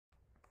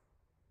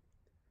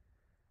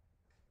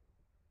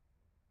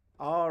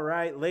All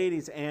right,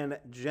 ladies and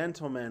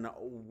gentlemen,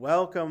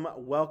 welcome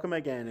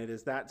again. It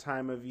is that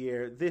time of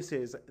year. This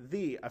is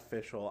the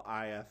official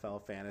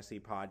IFL Fantasy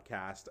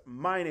Podcast.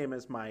 My name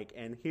is Mike,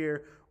 and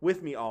here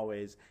with me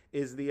always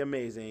is the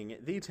amazing,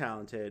 the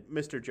talented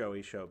Mr.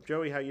 Joey Shope.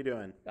 Joey, how you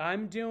doing?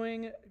 I'm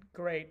doing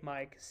great,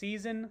 Mike.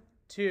 Season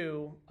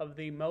 2 of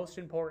the most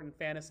important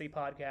fantasy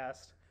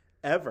podcast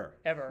Ever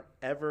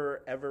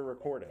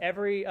recorded.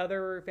 Every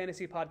other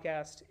fantasy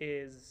podcast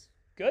is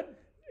good.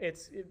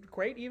 It's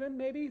great even,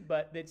 maybe,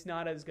 but it's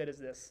not as good as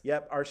this.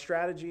 Yep, our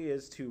strategy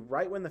is to,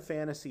 right when the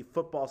fantasy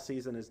football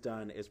season is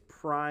done, is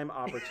prime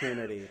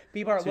opportunity.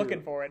 People are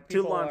looking for it.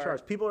 To launch ours.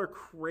 People are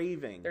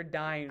craving. They're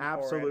dying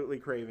absolutely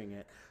for it. Craving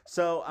it.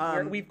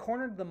 So we've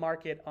cornered the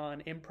market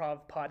on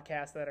improv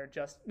podcasts that are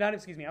just...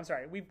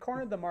 We've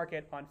cornered the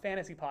market on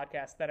fantasy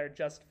podcasts that are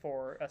just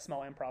for a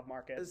small improv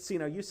market.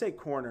 So, you say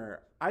corner.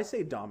 I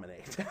say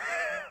dominate.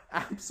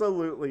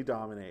 Absolutely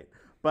dominate.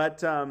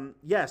 But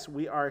yes,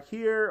 we are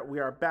here.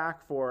 We are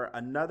back for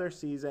another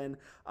season.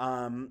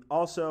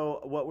 Also,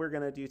 what we're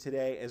going to do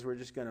today is we're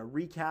just going to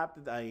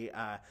recap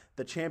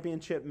the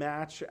championship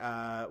match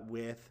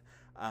with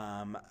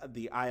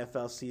the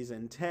IFL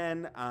Season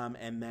 10,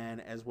 and then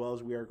as well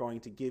as we are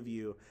going to give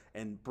you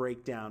and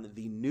break down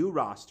the new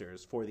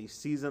rosters for the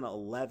Season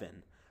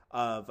 11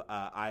 of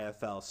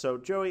IFL. So,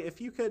 Joey, if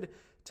you could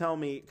tell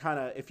me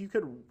if you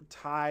could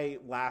tie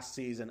last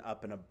season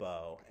up in a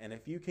bow, and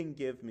if you can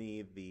give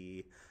me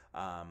the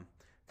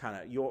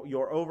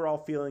your overall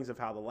feelings of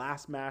how the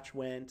last match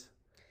went.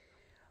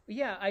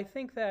 Yeah, I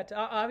think that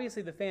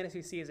obviously the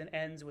fantasy season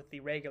ends with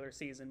the regular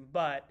season,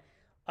 but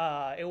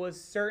it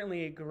was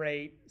certainly a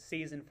great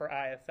season for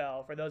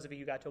IFL. For those of you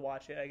who got to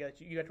watch it,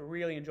 you got to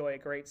really enjoy a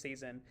great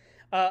season.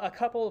 A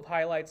couple of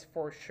highlights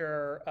for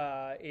sure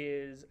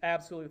is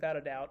absolutely without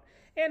a doubt.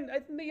 And I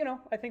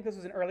think this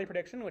was an early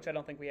prediction, which I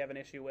don't think we have an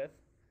issue with.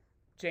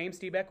 James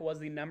Stebeck was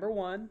the number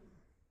one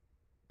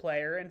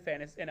player in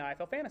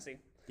IFL fantasy.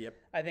 Yep.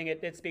 I think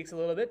it speaks a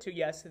little bit to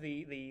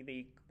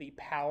the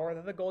power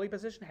that the goalie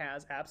position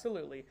has,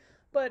 absolutely.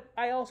 But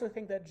I also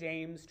think that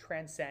James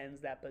transcends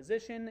that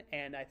position,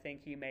 and I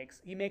think he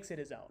makes it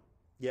his own.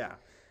 Yeah.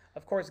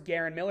 Of course,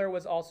 Garen Miller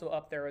was also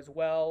up there as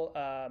well.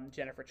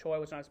 Jennifer Choi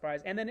was not a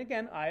surprise. And then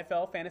again,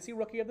 IFL Fantasy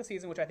Rookie of the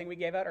Season, which I think we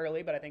gave out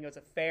early, but I think it was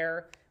a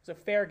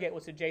fair get,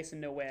 was to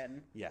Jason Nguyen.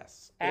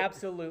 Yes.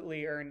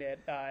 Absolutely earned it.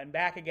 And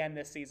back again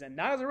this season.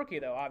 Not as a rookie,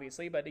 though,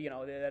 obviously, but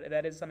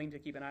that is something to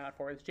keep an eye out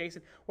for.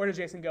 Where does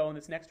Jason go in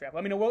this next draft?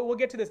 I mean, we'll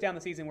get to this down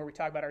the season where we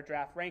talk about our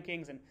draft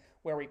rankings and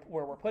where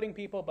we're putting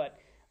people, but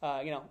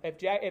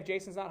if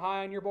Jason's not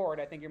high on your board,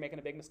 I think you're making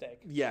a big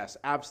mistake. Yes,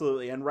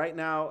 absolutely. And right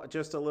now,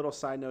 just a little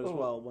side note as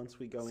well. Once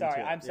we go into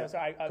it. I'm so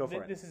sorry.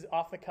 This is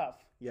off the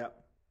cuff.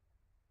 Yep.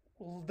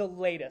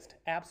 The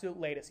absolute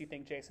latest, you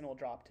think Jason will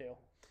drop to?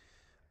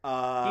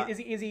 Is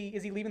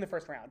he leaving the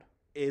first round?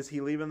 Is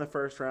he leaving the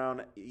first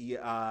round?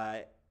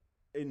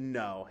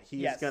 No,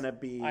 he's gonna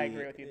be. I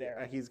agree with you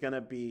there. He's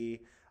gonna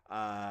be.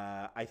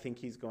 I think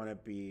he's gonna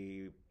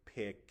be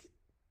pick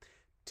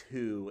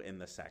 2 in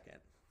the second.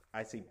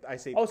 I say.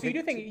 Oh, so you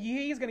do think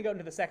he's going to go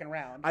into the second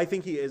round? I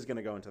think he is going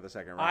to go into the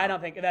second round. I don't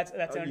think that's.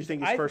 You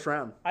think he's first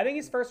round? I think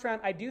he's first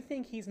round. I do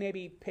think he's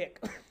maybe pick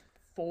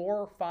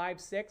 4, 5,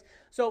 6.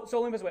 So let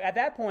me put this way. At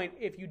that point,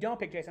 if you don't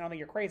pick Jason, I don't think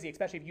you're crazy,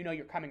 especially if you know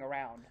you're coming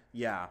around.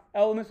 Yeah.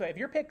 Oh, let me put this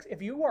way.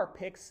 If you are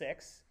pick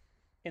 6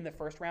 in the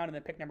first round and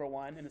then pick number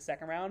 1 in the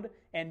second round,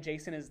 and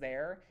Jason is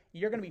there,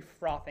 you're going to be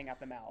frothing at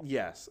the mouth.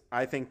 Yes,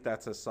 I think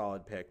that's a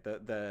solid pick.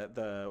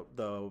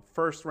 The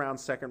first round,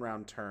 second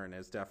round turn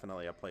is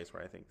definitely a place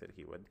where I think that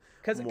he would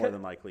more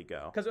than likely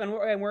go.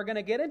 And we're going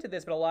to get into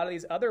this, but a lot of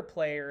these other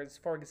players,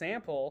 for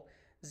example,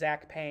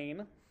 Zach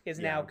Payne is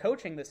now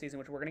coaching this season,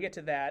 which we're going to get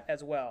to that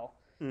as well.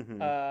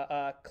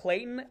 Mm-hmm.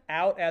 Clayton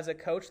out as a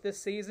coach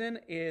this season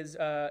is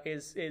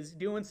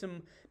doing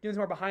some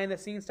more behind the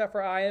scenes stuff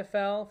for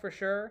IFL for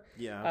sure.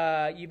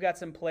 Yeah. You've got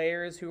some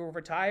players who are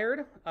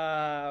retired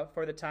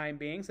for the time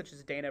being, such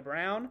as Dana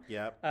Brown.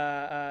 Yep.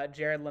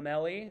 Jared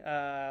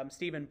Lamelli,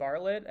 Stephen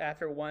Bartlett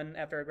after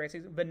a great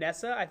season.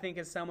 Vanessa, I think,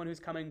 is someone who's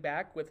coming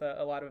back with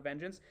a lot of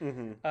vengeance.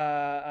 Mm-hmm.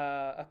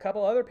 A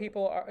couple other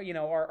people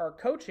are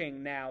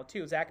coaching now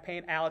too. Zach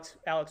Payne, Alex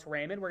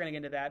Raymond. We're going to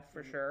get into that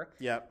for sure.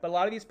 Yep. But a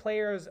lot of these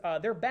players,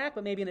 they're back,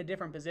 but maybe in a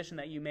different position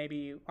that you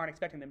maybe aren't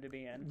expecting them to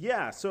be in.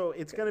 Yeah, so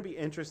it's going to be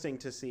interesting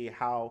to see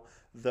how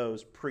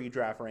those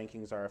pre-draft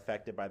rankings are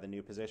affected by the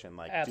new position.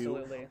 Like,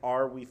 absolutely.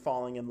 Are we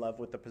falling in love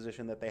with the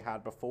position that they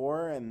had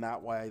before, and that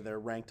why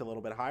they're ranked a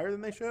little bit higher than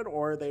they should,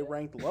 or are they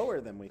ranked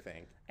lower than we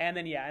think? And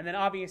then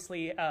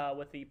obviously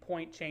with the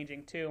point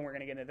changing too, and we're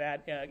going to get into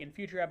that in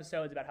future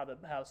episodes about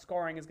how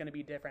scoring is going to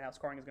be different, how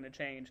scoring is going to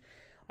change.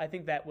 I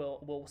think that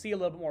we'll see a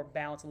little bit more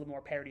balance, a little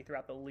more parity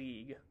throughout the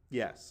league.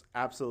 Yes,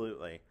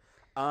 absolutely.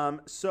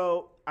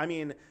 So, I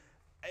mean,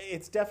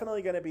 it's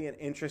definitely going to be an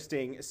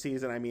interesting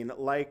season. I mean,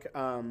 like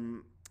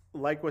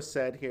was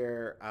said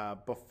here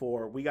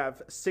before, we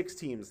have 6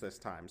 teams this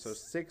time. So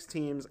 6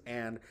 teams,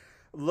 and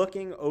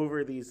looking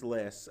over these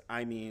lists,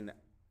 I mean,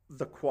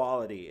 the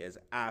quality is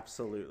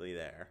absolutely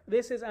there.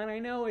 This is, and I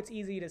know it's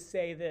easy to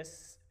say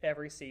this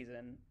every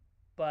season,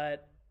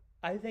 but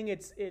I think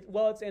it's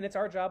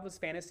our job as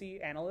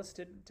fantasy analysts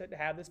to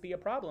have this be a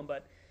problem,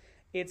 but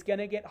it's going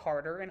to get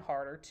harder and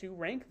harder to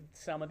rank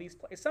some of these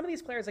players. Some of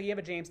these players, like you have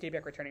a James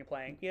Dabeck returning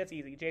playing, yeah, it's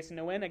easy. Jason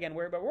Nguyen, again,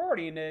 we're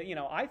already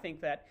into, I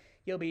think that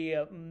he'll be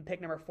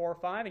pick number 4 or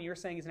 5, and you're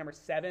saying he's number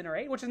 7 or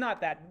 8, which is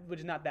not that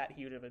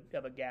huge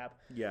of a gap.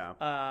 Yeah.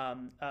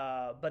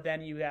 But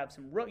then you've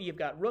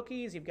got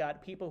rookies, you've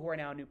got people who are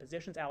now in new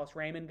positions. Alice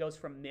Raymond goes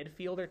from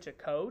midfielder to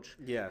coach.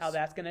 Yes. How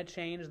that's going to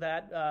change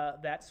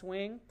that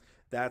swing.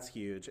 That's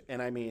huge.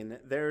 And I mean,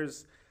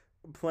 there's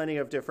plenty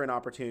of different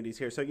opportunities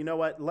here. So you know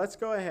what? Let's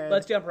go ahead.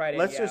 Let's jump right in.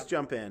 Let's just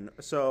jump in.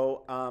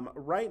 So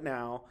right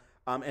now,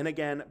 and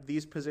again,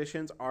 these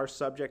positions are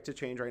subject to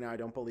change right now. I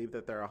don't believe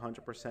that they're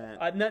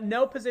 100%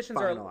 no positions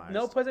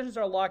finalized.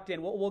 are locked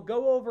in. We'll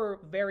go over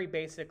very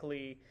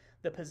basically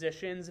the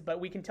positions, but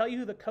we can tell you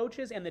who the coach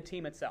is and the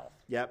team itself.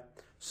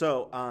 Yep.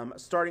 So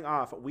starting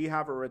off, we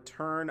have a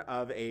return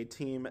of a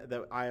team,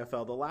 the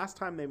IFL. The last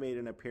time they made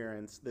an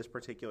appearance, this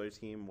particular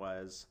team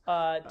was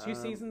 2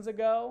 seasons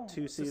ago.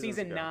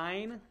 Season ago.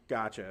 9.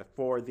 Gotcha.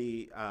 For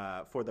the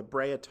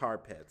Brea Tar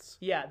Pits.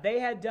 Yeah, they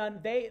had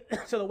done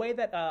so the way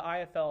that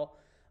IFL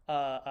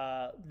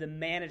the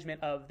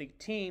management of the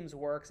teams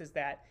works is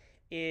that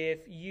if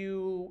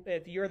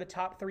you're the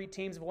top 3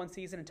 teams of one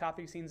season and top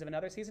 3 teams of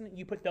another season,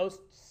 you put those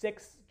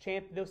 6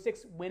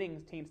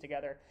 winning teams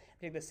together,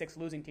 take the 6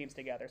 losing teams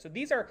together. So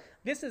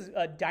this is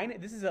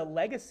a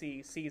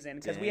legacy season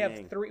because we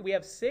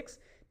have 6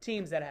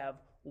 teams that have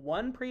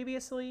won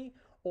previously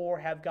or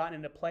have gotten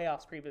into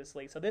playoffs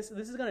previously. So this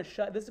is going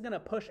to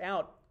push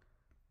out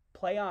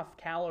playoff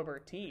caliber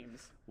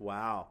teams.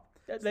 Wow.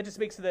 That just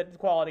speaks to the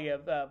quality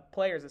of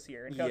players this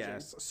year and coaching.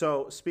 Yes.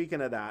 So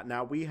speaking of that,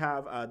 now we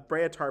have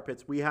Brea Tar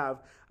Pits. We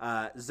have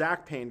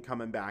Zach Payne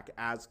coming back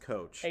as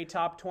coach. A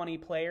top 20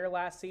 player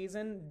last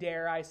season.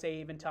 Dare I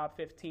say even top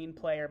 15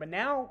 player. But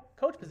now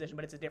coach position,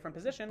 but it's a different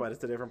position.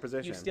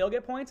 You still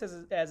get points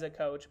as a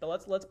coach.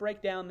 But let's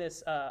break down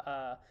this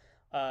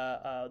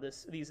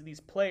these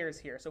players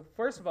here. So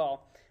first of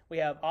all, we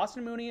have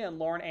Austin Mooney and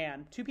Lauren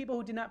Ann, 2 people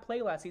who did not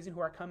play last season who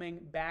are coming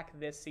back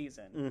this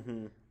season.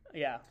 Mm-hmm.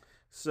 Yeah.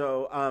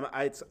 So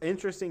it's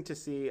interesting to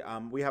see.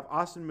 We have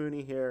Austin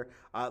Mooney here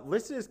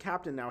listed as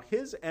captain. Now,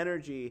 his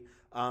energy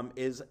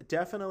is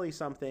definitely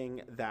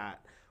something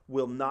that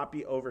will not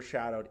be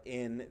overshadowed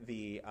in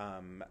the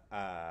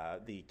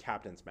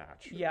captain's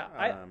match. Yeah,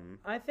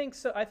 I think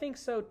so. I think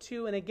so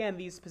too. And again,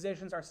 these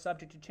positions are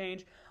subject to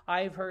change.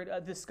 I've heard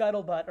the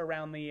scuttlebutt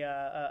around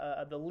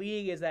the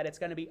league is that it's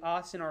going to be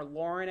Austin or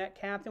Lauren at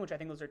captain, which I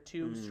think those are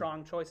 2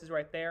 strong choices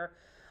right there.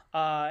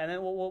 And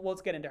then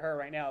let's get into her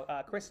right now.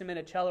 Kristen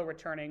Minicello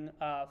returning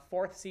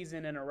 4th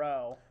season in a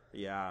row.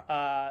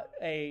 Yeah.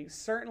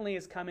 Certainly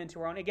has come into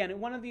her own. Again,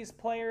 one of these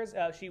players,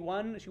 she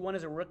won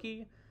as a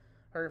rookie.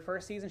 Her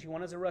first season, she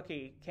won as a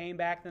rookie. Came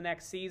back the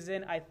next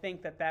season. I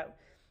think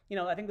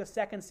I think the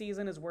second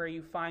season is where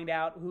you find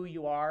out who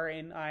you are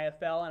in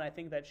IFL, and I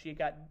think that she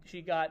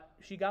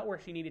got where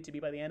she needed to be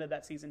by the end of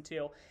that season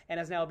too, and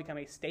has now become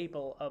a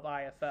staple of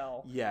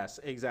IFL. Yes,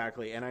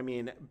 exactly. And I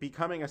mean,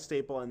 becoming a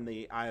staple in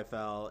the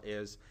IFL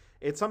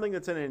it's something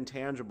that's an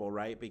intangible,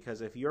 right?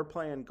 Because if you're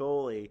playing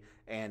goalie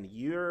and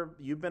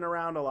you've been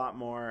around a lot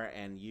more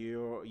and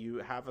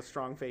you have a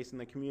strong face in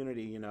the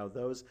community,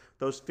 those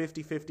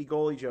 50-50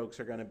 goalie jokes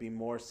are going to be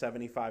more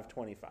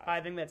 75-25. I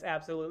think that's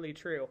absolutely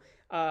true.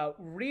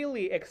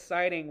 Really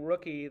exciting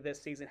rookie this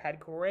season. Had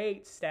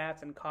great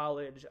stats in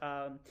college.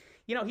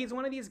 He's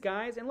one of these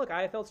guys, and look,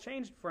 IFL's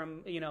changed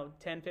from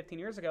 10, 15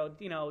 years ago.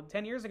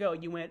 10 years ago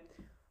you went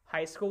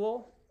high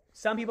school.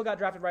 Some people got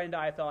drafted right into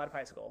IFL out of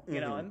high school,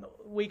 and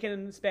we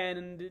can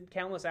spend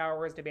countless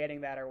hours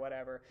debating that or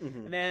whatever.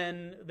 Mm-hmm.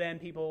 And then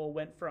people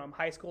went from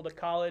high school to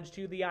college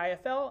to the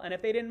IFL, and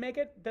if they didn't make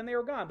it, then they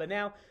were gone. But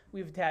now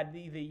we've had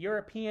the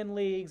European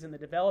leagues and the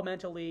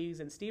developmental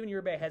leagues, and Steven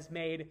Uribe has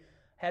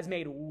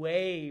made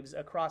waves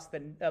across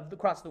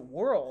the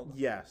world.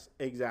 Yes,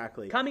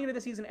 exactly. Coming into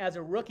the season as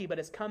a rookie, but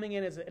is coming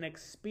in as an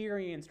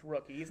experienced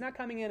rookie. He's not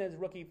coming in as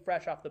rookie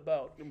fresh off the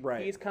boat.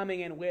 Right. He's coming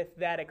in with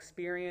that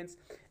experience.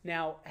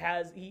 Now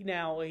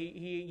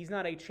he's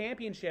not a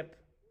championship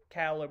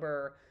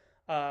caliber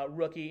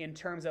rookie in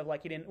terms of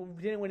he didn't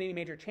win any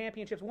major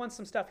championships. Won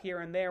some stuff here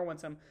and there. Won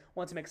some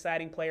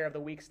exciting player of the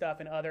week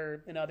stuff in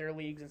other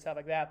leagues and stuff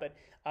like that. But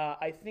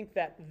I think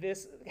that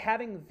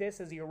having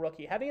this as your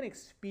rookie, having an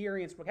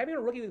experienced rookie, having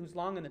a rookie who's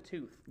long in the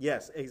tooth.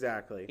 Yes,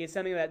 exactly. Is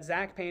something that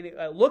Zach Payne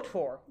looked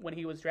for when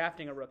he was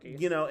drafting a rookie.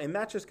 And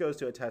that just goes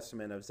to a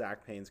testament of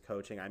Zach Payne's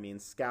coaching. I mean,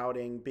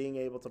 scouting, being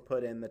able to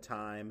put in the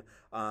time.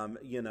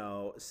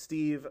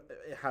 Steve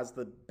has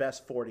the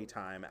best 40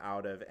 time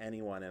out of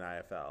anyone in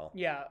IFL.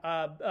 Yeah.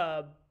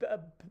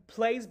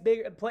 plays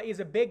big. He's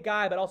a big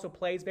guy, but also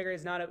plays bigger.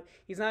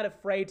 He's not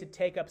afraid to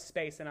take up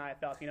space in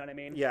IFL. If you know what I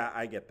mean? Yeah,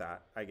 I get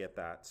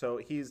that. So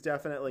he's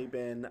definitely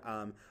been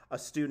a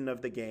student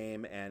of the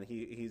game, and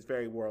he's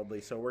very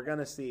worldly. So we're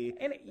gonna see.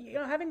 And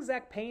having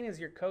Zach Payne as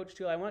your coach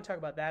too, I want to talk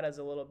about that as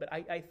a little bit.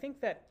 I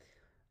think that.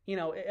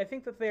 I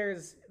think that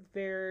there's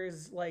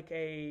like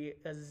a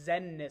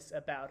zenness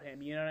about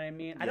him. You know what I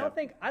mean? Yeah. I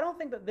don't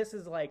think that this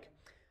is like,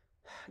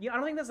 I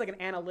don't think this is like an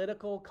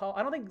analytical call.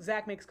 I don't think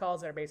Zach makes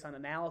calls that are based on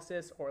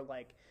analysis or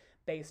like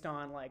based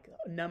on like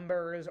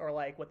numbers or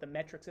like what the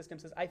metric system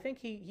says. I think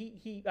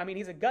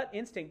he's a gut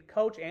instinct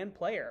coach and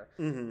player,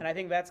 and I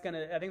think that's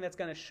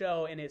gonna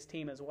show in his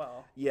team as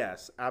well.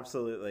 Yes,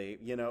 absolutely.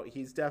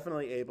 He's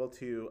definitely able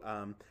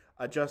to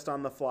adjust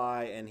on the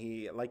fly, and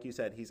like you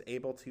said, he's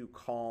able to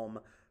calm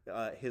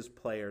his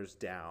players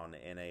down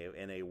in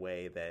a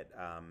way that,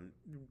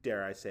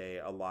 dare I say,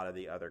 a lot of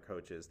the other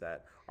coaches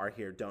that are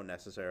here don't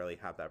necessarily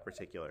have that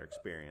particular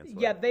experience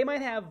with. Yeah, they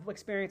might have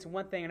experience in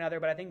one thing or another,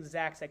 but I think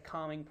Zach's a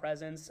calming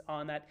presence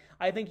on that.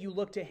 I think you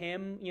look to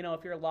him,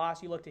 if you're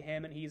lost, you look to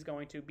him, and he's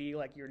going to be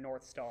like your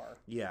North Star.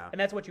 Yeah. And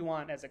that's what you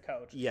want as a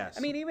coach. Yes. I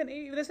mean, even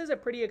this is a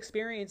pretty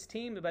experienced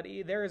team, but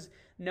there's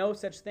no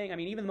such thing. I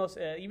mean, even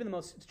the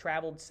most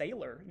traveled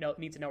sailor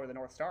needs to know where the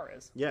North Star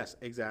is. Yes,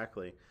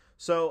 exactly.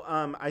 So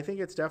I think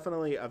it's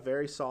definitely a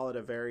very solid,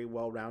 a very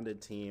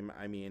well-rounded team.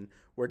 I mean,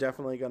 we're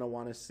definitely going to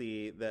want to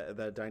see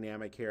the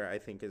dynamic here. I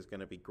think is going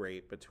to be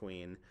great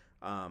between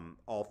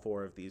all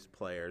four of these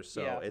players.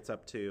 So yeah. It's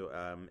up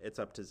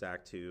to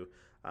Zach to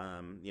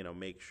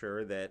make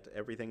sure that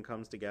everything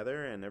comes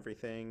together and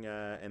everything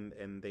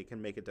and they can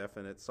make a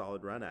definite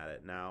solid run at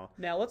it. Now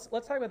let's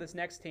talk about this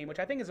next team, which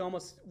I think is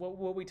almost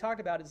what we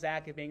talked about.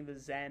 Zach as being the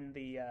Zen,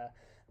 the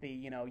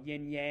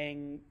yin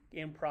yang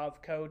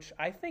improv coach.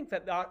 I think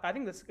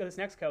this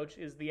next coach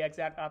is the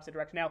exact opposite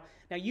direction. Now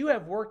you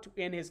have worked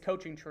in his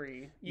coaching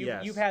tree.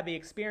 You've had the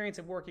experience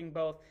of working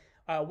both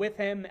with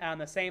him on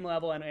the same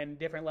level and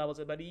different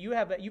levels. But you've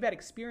had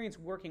experience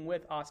working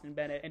with Austin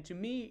Bennett, and to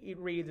me it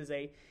reads as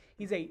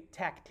he's a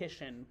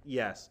tactician.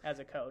 Yes, as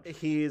a coach.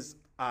 He's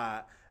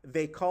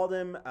they called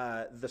him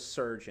the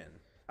surgeon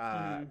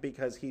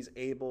because he's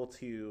able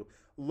to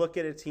look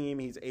at a team,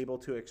 he's able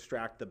to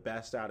extract the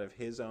best out of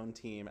his own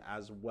team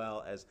as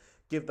well as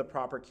give the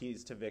proper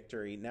keys to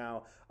victory.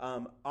 Now,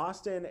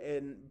 Austin,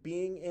 in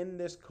being in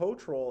this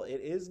coach role,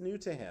 it is new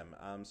to him.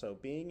 So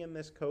being in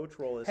this coach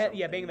role is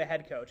being the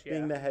head coach. Yeah.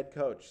 Being the head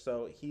coach.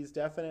 So he's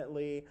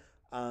definitely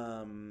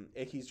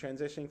he's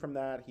transitioning from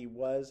that. He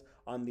was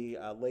on the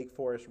Lake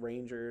Forest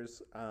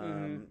Rangers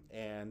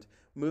and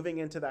moving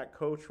into that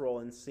coach role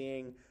and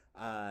seeing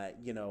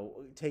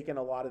taking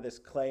a lot of this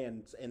clay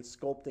and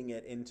sculpting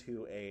it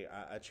into a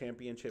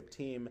championship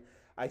team.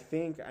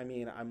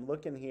 I'm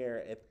looking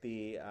here at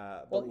the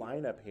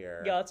lineup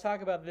here. Yeah, let's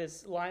talk about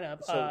this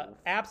lineup.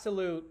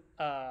 Absolute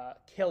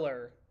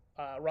killer.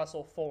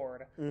 Russell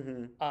Ford,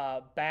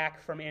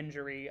 back from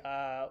injury.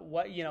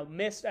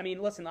 Missed. I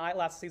mean, listen,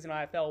 last season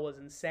IFL was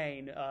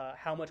insane.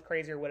 How much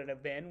crazier would it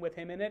have been with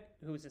him in it?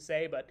 Who's to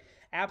say? But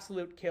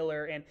absolute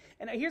killer. And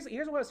here's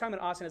what I was talking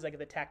about Austin as like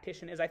the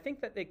tactician is I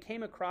think that they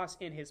came across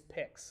in his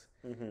picks.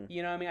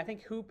 I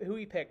think who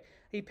he picked.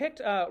 He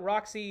picked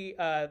Roxy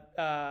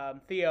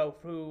Theo,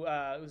 who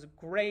was a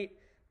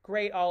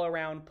great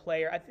all-around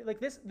player. I think like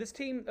this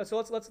team.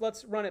 So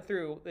let's run it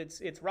through.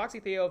 It's Roxy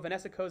Theo,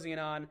 Vanessa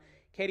Kozianon,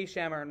 Katie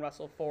Schemmer, and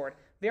Russell Ford.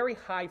 Very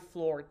high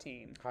floor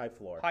team. High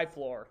floor.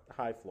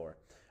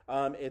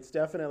 It's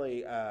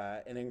definitely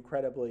an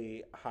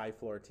incredibly high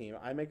floor team.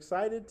 I'm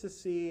excited to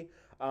see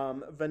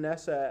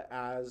Vanessa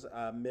as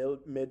a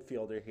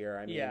midfielder here.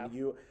 I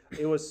mean,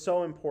 it was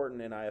so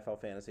important in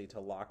IFL Fantasy to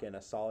lock in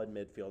a solid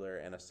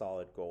midfielder and a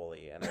solid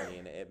goalie. And I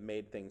mean, it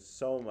made things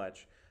so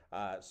much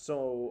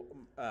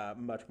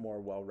more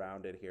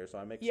well-rounded here. So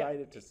I'm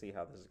excited to see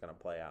how this is going to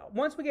play out.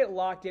 Once we get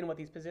locked in what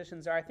these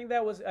positions are, I think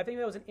that was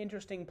an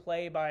interesting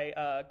play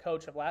by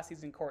coach of last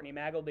season, Courtney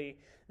Magleby.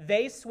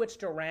 They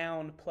switched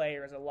around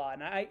players a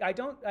lot, and I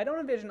don't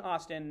envision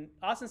Austin.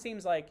 Austin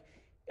seems like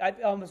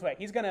this way.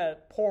 He's going to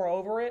pour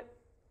over it,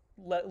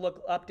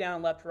 look up,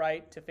 down, left,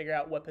 right to figure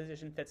out what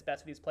position fits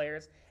best for these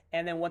players.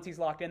 And then once he's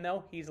locked in,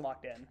 though, he's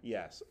locked in.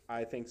 Yes,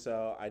 I think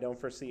so. I don't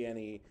foresee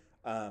any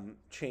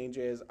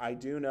changes. I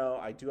do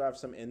have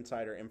some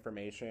insider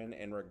information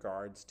in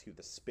regards to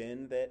the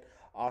spin that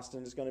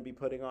Austin is going to be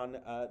putting on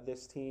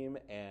this team,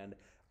 and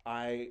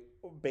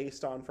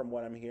based on from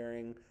what I'm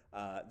hearing,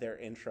 their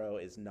intro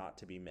is not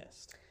to be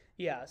missed.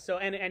 Yeah. So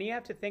and you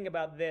have to think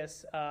about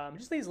this,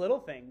 just these little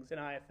things in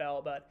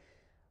IFL, but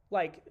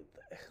like.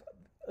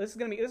 This is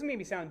gonna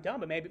maybe sound dumb,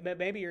 but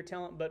maybe you're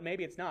telling, but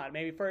maybe it's not.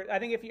 I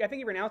think if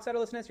you're an outsider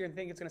listening, you're gonna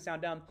think it's gonna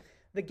sound dumb.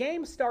 The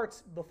game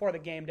starts before the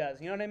game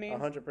does. You know what I mean?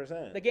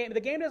 100%. The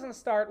game doesn't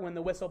start when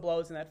the whistle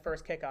blows in that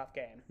first kickoff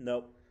game.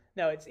 Nope.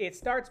 No, it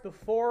starts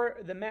before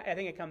I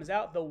think it comes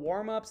out. The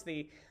warm ups,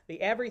 the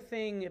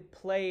everything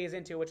plays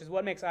into, which is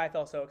what makes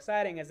IFL so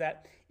exciting. Is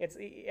that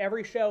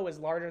every show is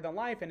larger than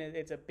life, and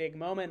it's a big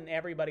moment in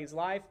everybody's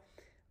life.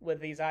 with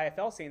these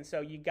IFL scenes.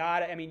 So you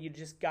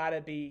just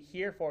gotta be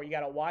here for it. You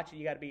gotta watch it.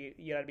 You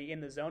gotta be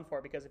in the zone for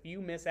it, because if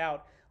you miss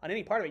out on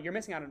any part of it, you're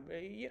missing out on.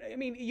 I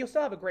mean, you'll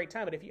still have a great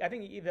time, but I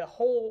think the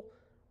whole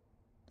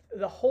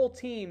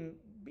team.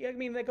 I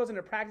mean, that goes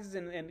into practices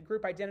and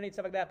group identity and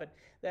stuff like that. But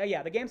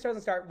the game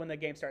doesn't start when the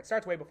game starts. It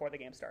starts way before the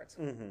game starts.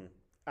 Mm-hmm.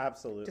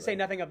 Absolutely. To say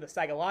nothing of the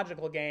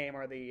psychological game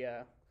or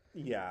the.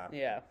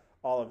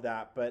 All of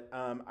that. But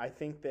I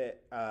think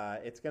that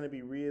it's going to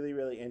be really,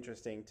 really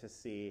interesting to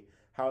see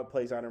how it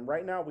plays out. And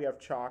right now we have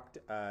chalked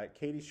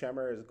Katie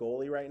Schemmer as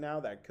goalie right now.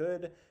 That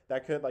could,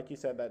 like you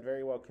said, that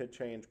very well could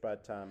change.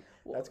 But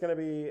that's going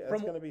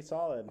to be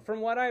solid.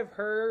 From what I've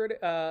heard,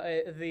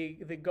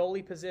 the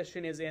goalie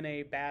position is in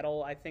a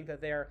battle. I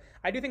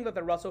do think that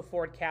the Russell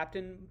Ford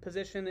captain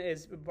position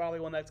is probably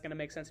one that's going to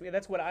make sense to me.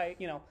 That's what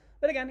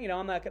But again,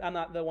 I'm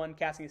not the one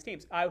casting his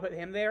teams. I would put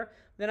him there.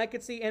 Then I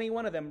could see any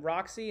one of them.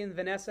 Roxy and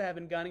Vanessa have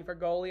been gunning for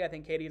goalie. I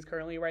think Katie is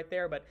currently right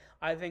there, but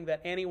I think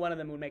that any one of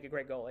them would make a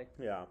great goalie.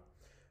 Yeah.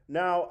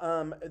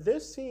 Now,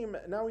 this team.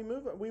 Now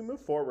we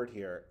move forward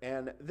here,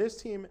 and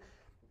this team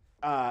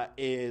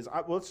is.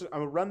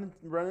 I'll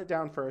run it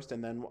down first,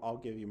 and then I'll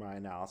give you my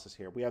analysis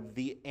here. We have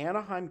the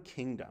Anaheim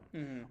Kingdom.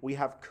 Mm-hmm. We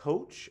have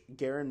Coach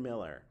Garen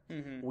Miller.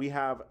 Mm-hmm. We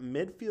have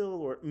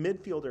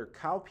midfielder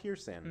Kyle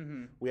Pearson.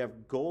 Mm-hmm. We have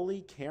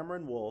goalie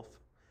Cameron Wolfe,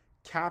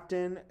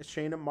 captain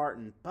Shayna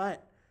Martin,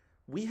 but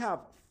we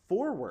have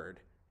forward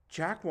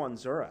Jack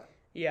Wanzura.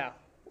 Yeah.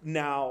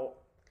 Now,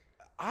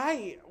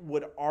 I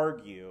would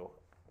argue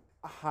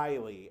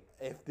highly,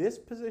 if this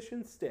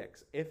position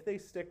sticks, if they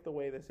stick the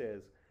way this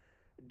is,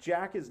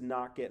 Jack is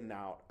not getting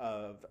out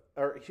of,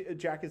 or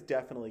Jack is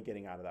definitely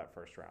getting out of that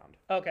first round.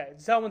 Okay,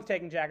 someone's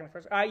taking Jack in the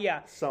first.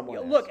 Yeah.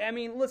 Someone. Look, I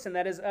mean, listen,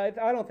 that is. I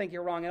don't think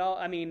you're wrong at all.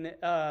 I mean,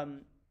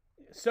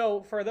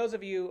 so for those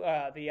of you,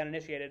 the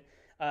uninitiated,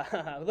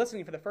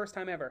 listening for the first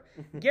time ever,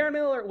 Garen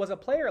Miller was a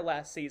player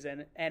last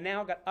season and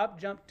now got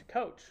jumped to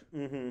coach.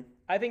 Mm-hmm.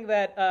 I think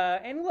that,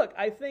 and look,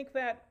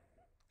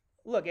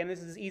 and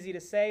this is easy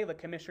to say. The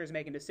commissioner's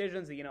making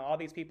decisions. All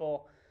these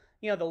people.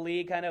 The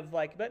league kind of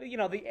but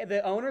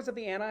the owners of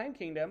the Anaheim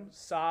Kingdom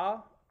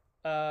saw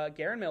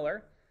Garen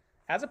Miller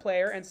as a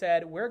player and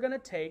said, we're going to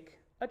take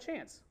a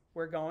chance.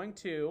 We're going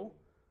to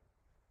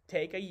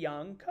take a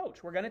young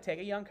coach. We're going to take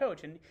a young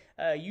coach. And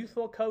a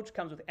youthful coach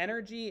comes with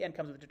energy and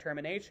comes with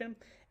determination.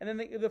 And then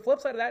the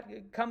flip side of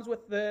that comes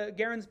with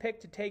Garen's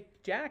pick to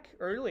take Jack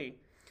early.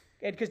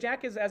 Because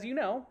Jack is, as you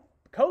know,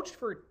 coached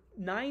for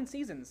 9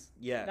 seasons.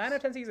 Yes. 9 or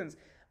 10 seasons.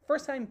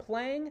 First time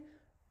playing,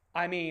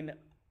 I mean...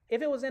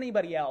 If it was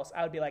anybody else,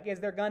 I would be like, is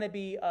there going to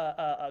be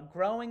a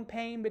growing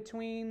pain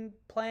between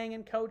playing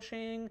and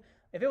coaching?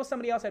 If it was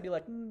somebody else, I'd be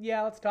like,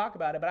 yeah, let's talk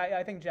about it. But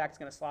I think Jack's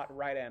going to slot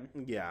right in.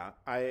 Yeah,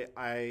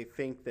 I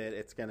think that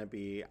it's going to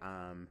be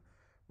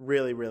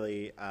really,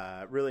 really,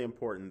 really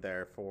important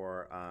there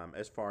for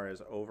as far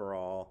as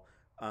overall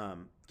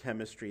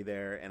chemistry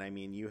there. And, I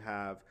mean, you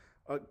have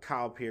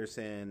Kyle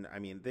Pearson. I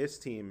mean, this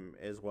team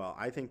as well.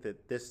 I think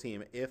that this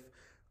team, if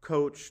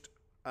coached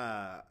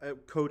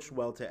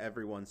well to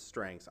everyone's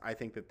strengths, I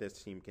think that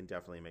this team can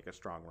definitely make a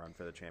strong run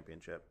for the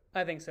championship.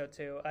 I think so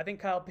too. I think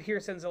Kyle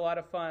Pearson's a lot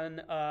of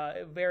fun,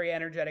 very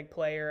energetic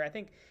player. I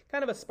think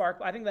kind of a spark.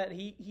 I think that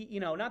he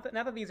not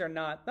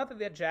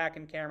that Jack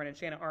and Cameron and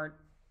Shanna aren't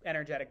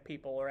energetic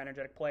people or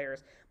energetic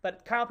players,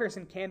 but Kyle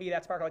Pearson can be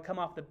that spark, like come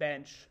off the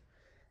bench,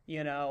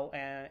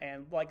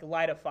 and like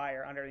light a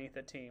fire underneath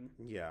the team.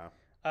 Yeah.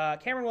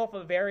 Cameron Wolfe,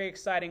 a very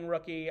exciting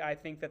rookie. I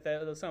think that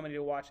there's somebody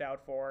to watch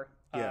out for.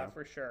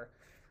 For sure.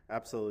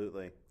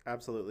 Absolutely.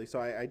 So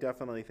I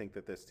definitely think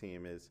that this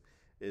team is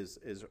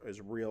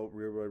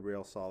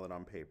real solid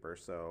on paper.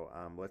 So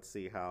let's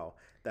see how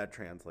that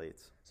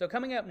translates. So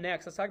coming up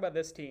next, let's talk about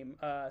this team.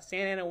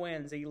 Santa Ana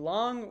wins a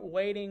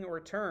long-waiting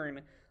return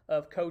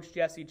of Coach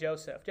Jesse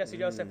Joseph.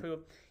 Joseph,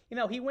 who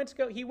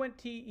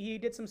he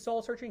did some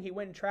soul searching. He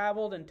went and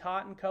traveled and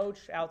taught and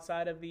coached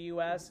outside of the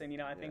U.S. And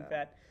I think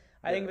that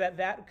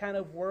kind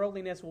of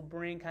worldliness will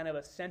bring kind of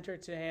a center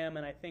to him.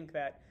 And I think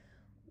that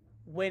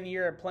when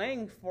you're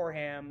playing for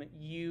him,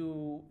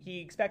 he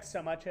expects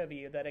so much of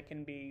you that it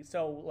can be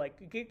so I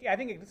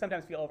think it can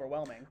sometimes feel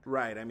overwhelming.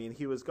 Right. I mean,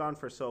 he was gone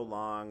for so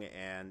long,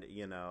 and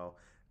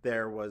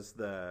there was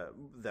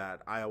that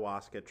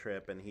ayahuasca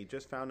trip, and he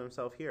just found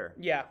himself here.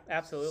 Yeah,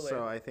 absolutely.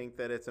 So I think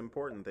that it's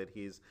important that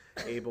he's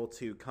able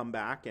to come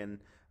back and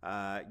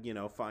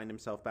find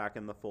himself back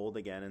in the fold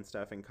again and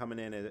stuff, and coming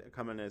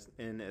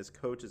in as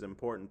coach is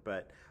important.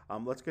 But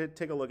let's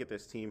take a look at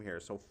this team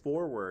here. So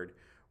forward,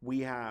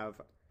 we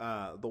have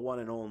the one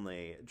and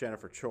only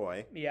Jennifer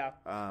Choi. Yeah.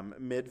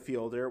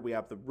 Midfielder, we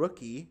have the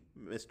rookie,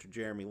 Mr.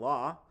 Jeremy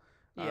Law.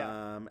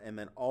 Yeah. And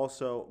then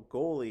also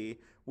goalie,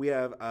 we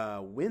have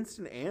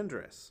Winston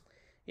Andrus.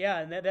 Yeah,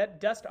 and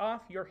that dust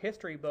off your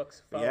history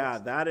books, folks. Yeah,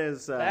 that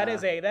is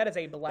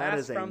a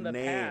blast from the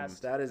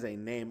past. That is a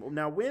name.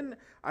 Now,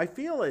 I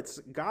feel it's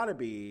got to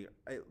be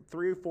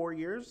 3 or 4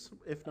 years,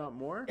 if not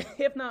more.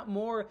 If not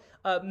more,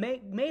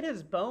 made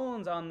his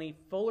bones on the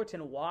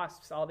Fullerton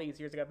Wasps all these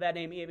years ago. If that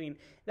name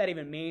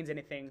even means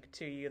anything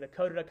to you, the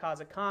Kota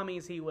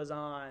Kazakamis he was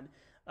on.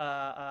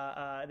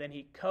 Then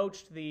he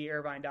coached the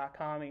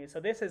Irvine.com. So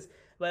this is,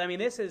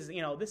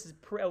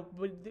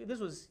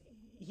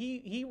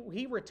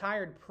 he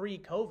retired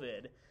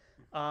pre-COVID,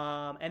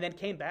 and then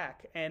came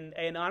back,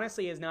 and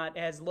honestly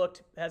has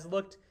looked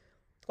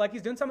like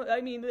he's doing something.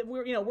 I mean,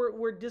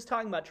 we're just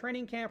talking about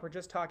training camp. We're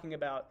just talking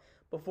about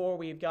before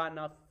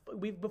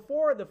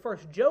the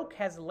first joke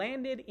has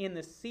landed in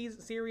the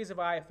series of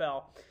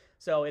IFL.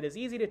 So it is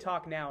easy to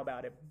talk now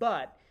about it,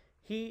 but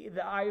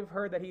I've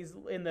heard that he's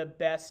in the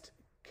best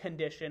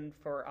condition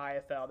for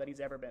IFL that he's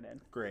ever been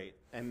in. Great,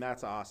 and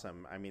that's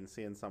awesome. I mean,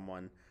 seeing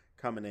someone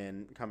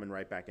coming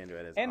right back into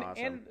it is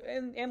awesome.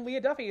 And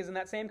Leah Duffy is in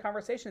that same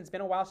conversation. It's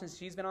been a while since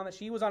she's been on the.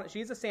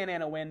 She's a Santa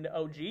Ana Wind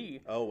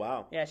OG. Oh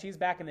wow. Yeah, she's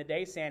back in the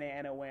day. Santa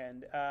Ana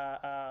Wind.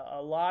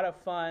 A lot of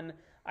fun.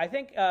 I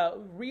think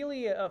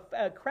really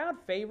a crowd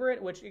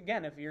favorite. Which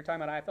again, if you're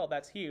talking about IFL,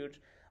 that's huge.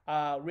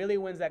 Really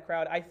wins that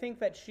crowd. I think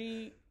that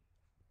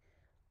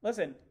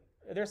listen.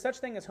 There's such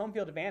thing as home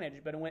field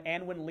advantage, but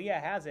when Leah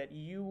has it,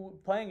 you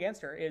playing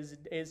against her is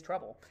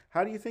trouble.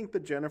 How do you think the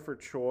Jennifer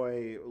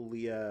Choi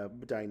Leah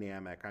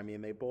dynamic? I mean,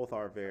 they both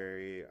are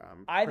very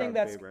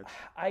favorites.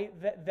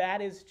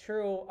 That is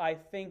true. I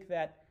think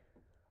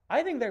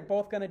they're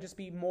both going to just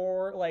be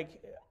more like.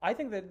 I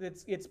think that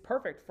it's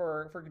perfect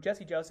for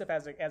Jesse Joseph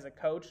as a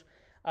coach.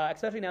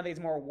 Especially now that he's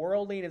more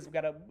worldly and has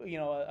got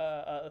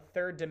a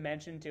third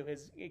dimension to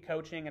his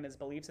coaching and his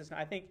belief system.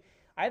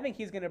 I think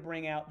he's going to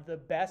bring out the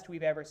best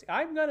we've ever seen.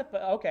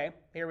 Okay,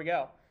 here we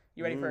go.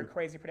 You ready for a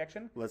crazy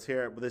prediction? Let's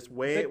hear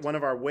it. One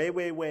of our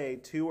way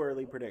too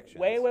early predictions.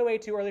 Way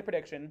too early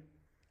prediction.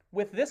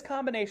 With this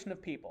combination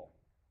of people,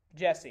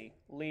 Jesse,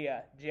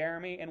 Leah,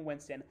 Jeremy, and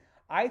Winston,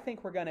 I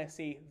think we're going to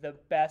see the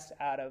best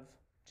out of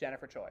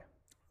Jennifer Choi.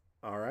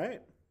 All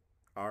right.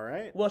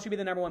 Will she be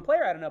the number one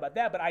player? I don't know about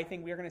that, but I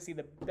think we're going to see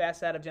the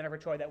best out of Jennifer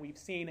Choi that we've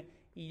seen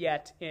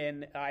yet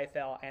in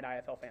IFL and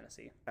IFL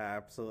Fantasy.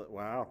 Absolutely.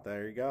 Wow.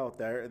 There you go.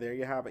 There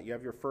you have it. You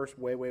have your first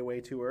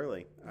way too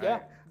early.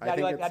 Yeah. I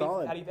think it's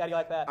solid. How do you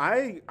like that?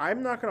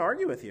 I'm not going to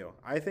argue with you.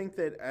 I think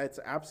that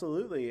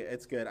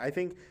it's good. I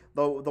think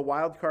the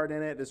wild card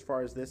in it, as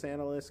far as this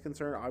analyst is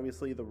concerned,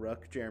 obviously the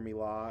rook, Jeremy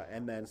Law,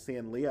 and then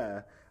seeing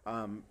Leah,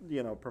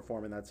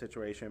 perform in that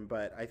situation.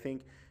 But I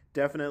think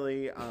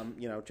definitely,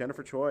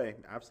 Jennifer Choi,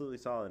 absolutely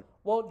solid.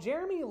 Well,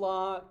 Jeremy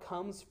Law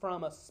comes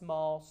from a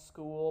small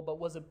school, but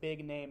was a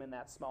big name in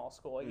that small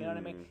school. You know what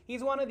I mean?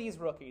 He's one of these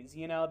rookies,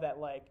 that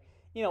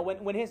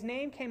when his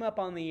name came up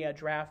on the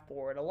draft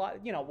board, a lot,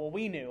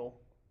 we knew,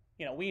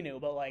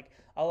 but like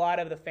a lot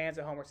of the fans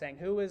at home were saying,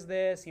 who is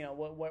this?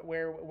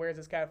 Where's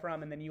this guy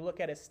from? And then you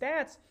look at his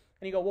stats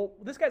and you go, well,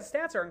 this guy's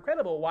stats are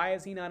incredible. Why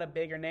is he not a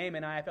bigger name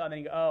in IFL? And then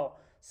you go, oh,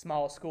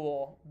 small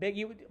school,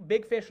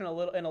 big fish in a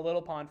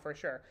little pond for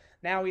sure.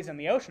 Now he's in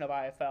the ocean of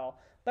IFL,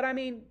 but I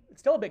mean,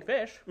 it's still a big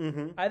fish.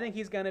 Mm-hmm. I think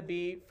he's going to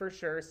be for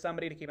sure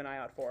somebody to keep an eye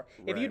out for.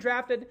 Right. If you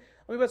drafted,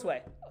 let me put this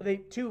way: the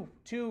two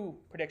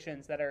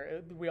predictions that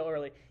are real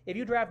early. If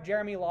you draft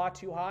Jeremy Law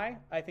too high,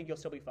 I think you'll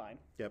still be fine.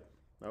 Yep.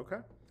 Okay.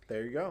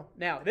 There you go.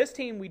 Now this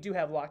team we do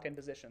have locked in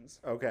positions.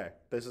 Okay.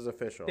 This is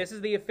official. This is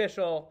the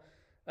official.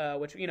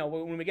 Which,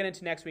 when we get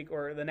into next week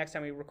or the next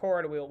time we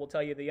record, we'll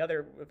tell you the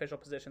other official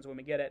positions when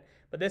we get it.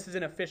 But this is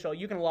an official.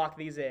 You can lock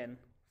these in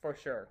for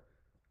sure.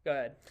 Go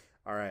ahead.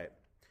 All right.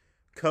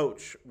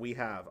 Coach, we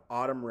have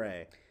Autumn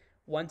Ray.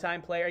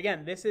 One-time player.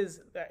 Again, this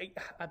is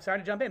I'm sorry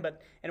to jump in, and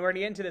we're going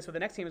to get into this with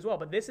the next team as well,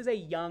 but this is a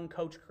young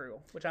coach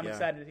crew, which I'm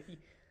excited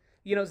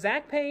to.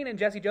 Zach Payne and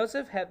Jesse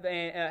Joseph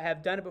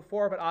have done it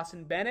before, but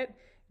Austin Bennett,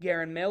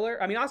 Garen Miller.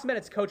 I mean, Austin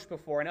Bennett's coached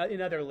before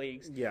in other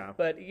leagues. Yeah.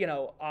 But,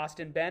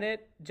 Austin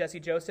Bennett, Jesse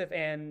Joseph,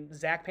 and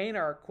Zach Payne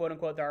are,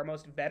 quote-unquote, our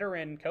most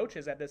veteran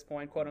coaches at this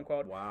point,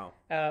 quote-unquote. Wow.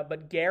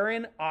 But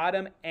Garen,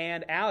 Autumn,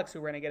 and Alex,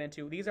 who we're going to get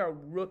into, these are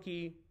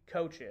rookie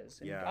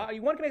coaches. Yeah.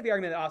 One can make the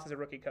argument that Austin's a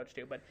rookie coach,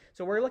 too.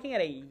 So we're looking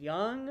at a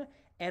young,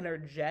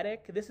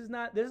 energetic. This is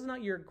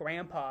not your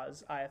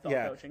grandpa's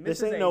IFL coaching.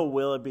 This ain't no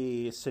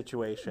Willoughby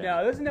situation.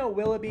 No, this is no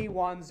Willoughby,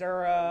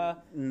 Wanzura,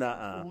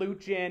 Nuh-uh.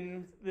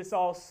 Luchin. This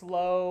all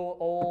slow,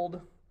 old.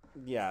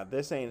 Yeah,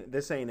 this ain't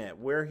it.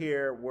 We're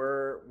here.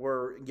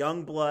 We're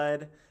young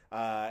blood.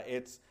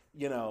 It's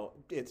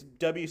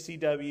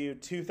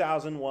WCW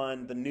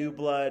 2001, the New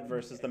Blood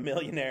versus the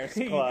Millionaires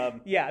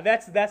Club. Yeah,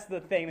 that's the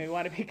thing we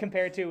want to be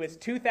compared to is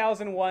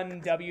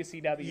 2001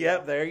 WCW.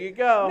 Yep, there you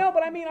go. No,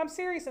 but I mean, I'm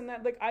serious in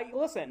that. Like,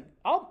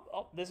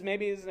 this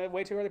maybe is a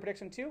way too early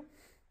prediction too.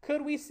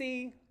 Could we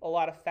see a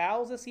lot of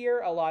fouls this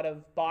year, a lot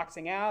of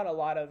boxing out, a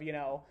lot of,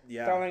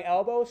 throwing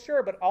elbows?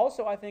 Sure, but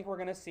also I think we're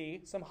going to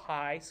see some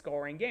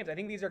high-scoring games. I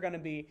think these are going to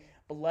be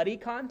bloody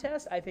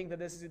contests. I think that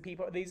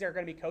these are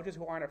going to be coaches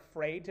who aren't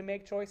afraid to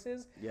make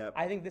choices. Yep.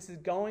 I think this is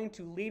going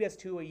to lead us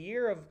to a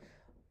year of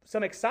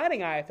some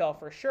exciting IFL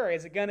for sure.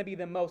 Is it going to be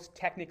the most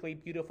technically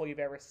beautiful you've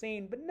ever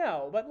seen? But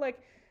no. But,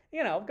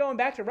 going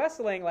back to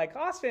wrestling,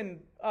 Austin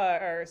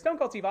or Stone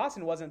Cold Steve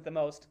Austin wasn't the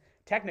most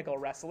technical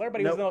wrestler, but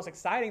he was the most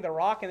exciting. The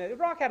Rock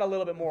had a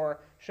little bit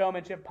more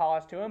showmanship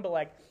polish to him,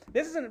 but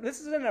this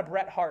isn't a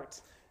Bret Hart,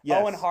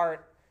 Owen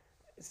Hart,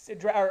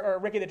 or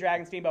Ricky the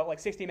Dragon Steamboat, like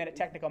 60-minute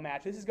technical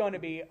match. This is going to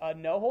be a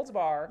no holds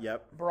bar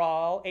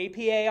brawl,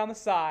 APA on the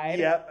side.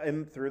 Yep,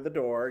 and through the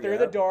door. Through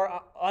the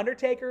door,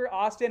 Undertaker,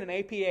 Austin, and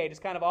APA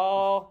just kind of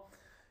all.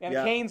 And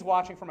Kane's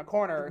watching from a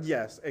corner.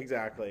 Yes,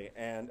 exactly.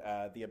 And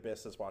the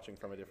Abyss is watching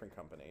from a different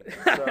company.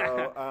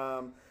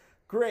 So,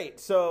 great.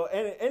 So,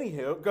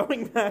 anywho,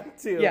 going back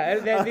to...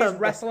 these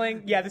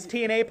wrestling. Yeah, this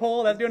TNA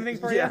poll, that's doing anything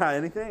for you? Yeah,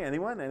 anything?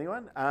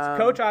 Anyone?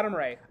 Coach Autumn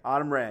Ray.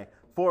 Autumn Ray.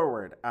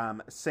 Forward,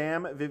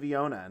 Sam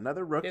Viviona,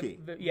 another rookie.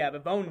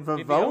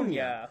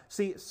 Vivonia.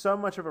 See, so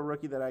much of a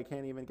rookie that I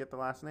can't even get the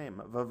last name.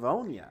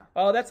 Vivonia.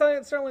 Oh, that's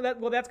certainly that.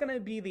 Well, that's going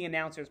to be the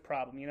announcer's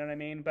problem. You know what I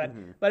mean? But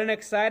but an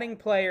exciting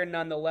player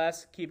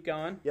nonetheless. Keep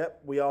going. Yep.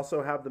 We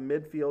also have the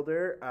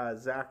midfielder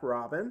Zach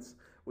Robbins.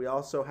 We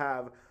also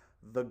have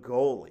the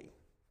goalie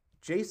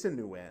Jason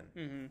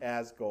Nguyen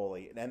as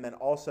goalie, and then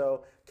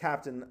also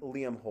Captain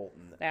Liam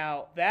Holton.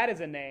 Now that is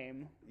a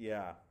name.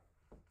 Yeah.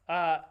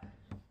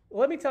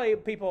 Let me tell you,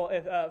 people,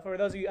 for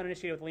those of you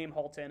uninitiated with Liam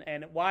Holton,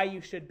 and why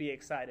you should be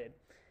excited.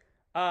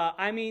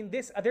 I mean,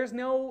 there's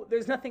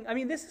nothing. I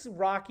mean, this is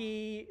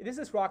Rocky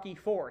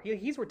 4.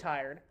 He's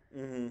retired,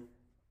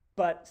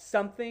 but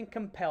something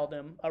compelled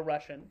him, a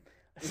Russian,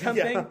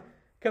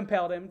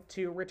 compelled him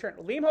to return.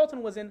 Liam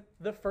Holton was in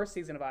the first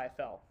season of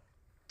IFL,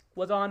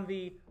 was on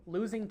the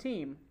losing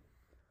team,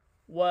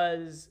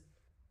 was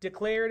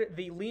declared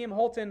the Liam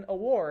Holton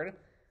Award,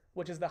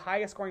 which is the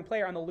highest scoring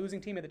player on the losing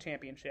team of the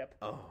championship.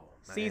 Oh.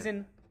 Man.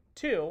 Season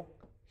 2,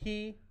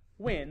 he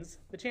wins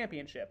the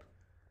championship.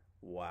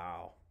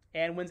 Wow.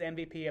 And wins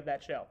MVP of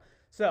that show.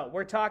 So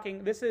we're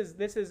talking. This is,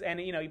 and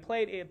he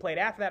played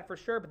after that for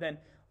sure. But then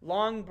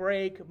long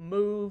break,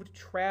 moved,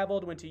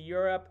 traveled, went to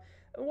Europe.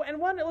 And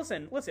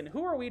listen.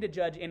 Who are we to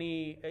judge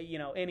any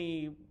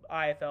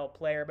IFL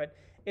player? But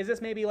is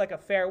this maybe like a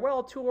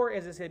farewell tour?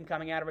 Is this him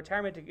coming out of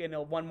retirement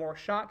to one more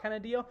shot kind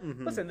of deal?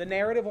 Listen, the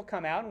narrative will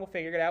come out and we'll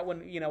figure it out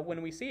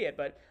when we see it.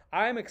 But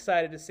I'm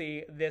excited to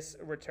see this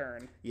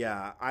return.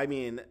 Yeah, I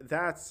mean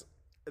that's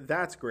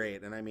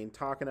great, and I mean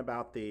talking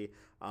about the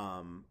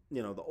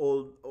the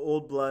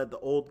old blood, the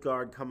old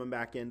guard coming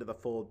back into the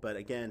fold. But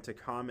again, to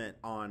comment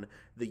on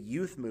the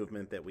youth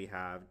movement that we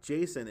have,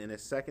 Jason in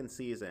his second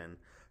season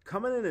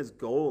coming in as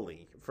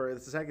goalie for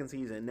the second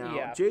season.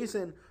 Now,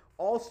 Jason,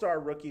 all-star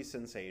rookie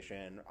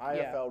sensation,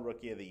 IFL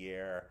Rookie of the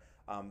Year.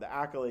 The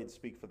accolades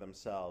speak for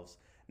themselves.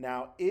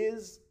 Now,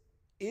 is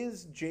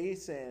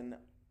Jason?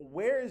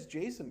 Where is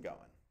Jason going?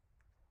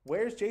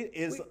 Where's Jason?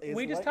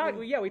 We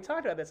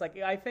talked about this. Like,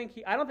 I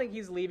don't think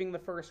he's leaving the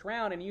first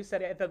round. And you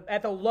said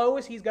at the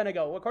lowest he's going to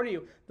go. According to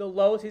you, the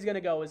lowest he's going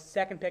to go is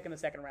second pick in the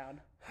second round.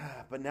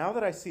 But now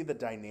that I see the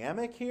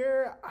dynamic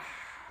here.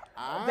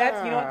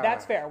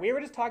 That's fair. We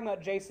were just talking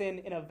about Jason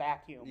in a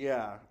vacuum.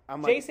 Yeah,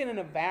 Jason in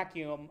a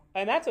vacuum,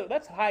 and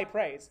that's high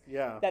praise.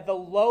 Yeah, that the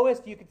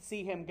lowest you could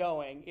see him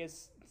going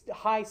is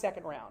high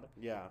second round.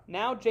 Yeah.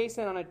 Now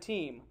Jason on a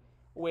team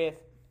with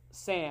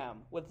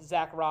Sam, with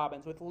Zach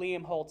Robbins, with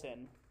Liam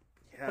Holton.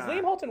 Yeah. Because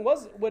Liam Holton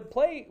would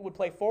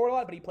play forward a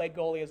lot, but he played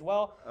goalie as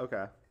well.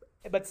 Okay.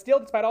 But still,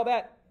 despite all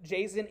that,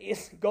 Jason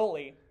is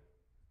goalie.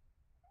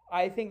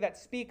 I think that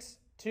speaks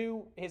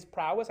to his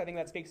prowess. I think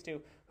that speaks to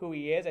who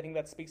he is. I think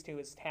that speaks to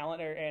his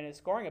talent and his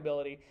scoring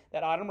ability.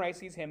 That Autumn Rice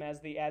sees him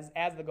as the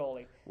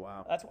goalie.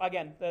 Wow. That's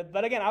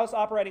but again, I was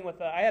operating with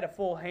I had a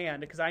full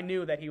hand because I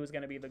knew that he was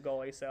going to be the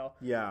goalie. So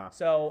yeah.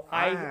 So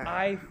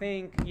I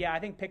think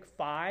pick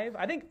 5.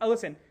 I think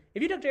listen,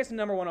 if you took Jason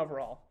number 1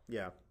 overall,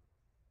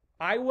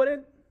 I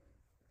wouldn't.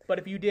 But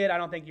if you did, I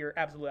don't think you're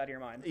absolutely out of your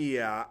mind.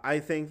 Yeah, I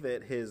think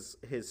that his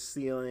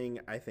ceiling,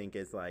 I think,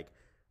 is like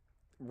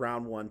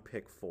round 1,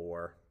 pick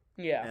 4.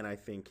 Yeah. And I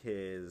think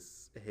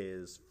his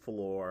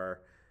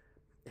floor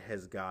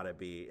has got to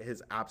be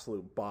his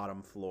absolute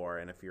bottom floor.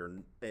 And if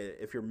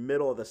you're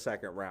middle of the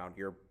second round,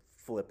 you're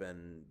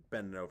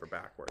bending over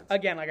backwards.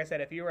 Again, like I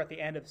said, if you were at the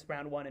end of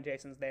round 1 and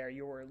Jason's there,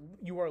 you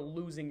are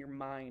losing your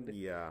mind.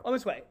 Yeah. Oh,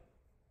 this way,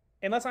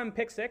 unless I'm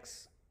pick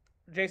 6,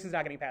 Jason's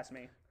not getting past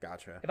me.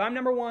 Gotcha. If I'm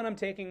number 1, I'm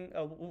taking.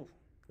 Well,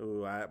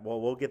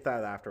 we'll get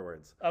that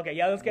afterwards. Okay,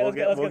 yeah, let's get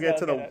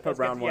to the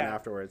round 1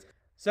 afterwards.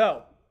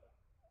 So,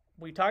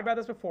 we talked about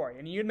this before,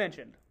 and you had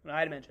mentioned, and I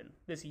had mentioned,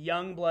 this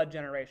young blood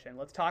generation.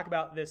 Let's talk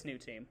about this new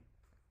team.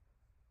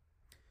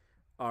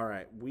 All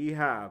right, we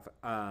have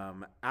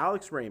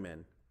Alex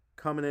Raymond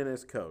coming in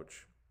as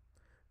coach,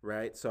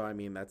 right? So, I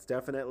mean, that's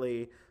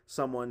definitely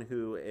someone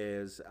who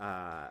is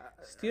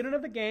student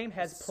of the game,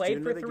 has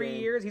played for 3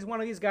 years. He's one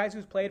of these guys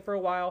who's played for a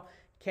while,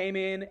 came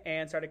in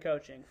and started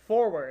coaching.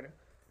 Forward,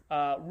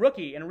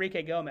 rookie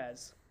Enrique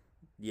Gomez.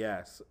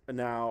 Yes.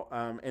 Now,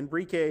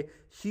 Enrique,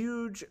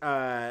 huge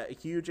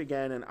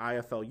again in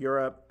IFL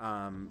Europe.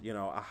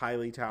 A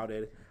highly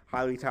touted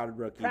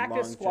rookie,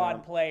 practice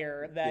squad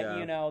player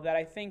that that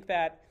I think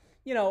that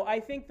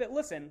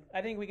listen,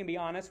 I think we can be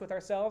honest with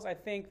ourselves. I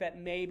think that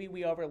maybe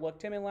we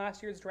overlooked him in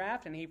last year's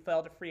draft and he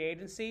fell to free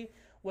agency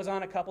was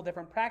on a couple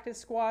different practice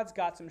squads,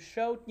 got some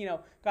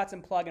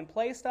plug and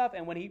play stuff.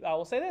 And I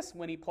will say this,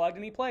 when he plugged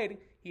and he played,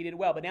 he did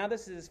well. But now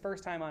this is his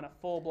first time on a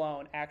full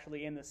blown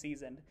actually in the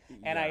season.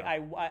 And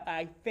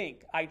I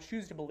think, I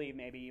choose to believe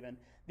maybe even,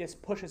 this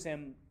pushes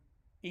him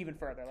even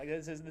further. Like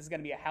this is going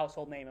to be a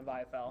household name in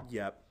IFL.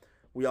 Yep.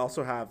 We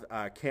also have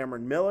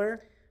Cameron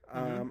Miller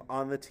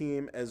on the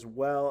team, as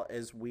well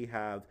as we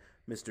have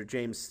Mr.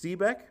 James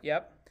Stiebeck.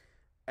 Yep.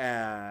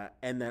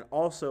 And then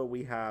also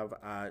we have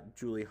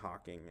Julie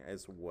Hawking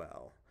as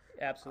well.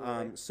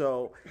 Absolutely.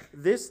 So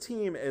this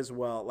team as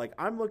well, like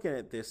I'm looking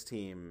at this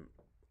team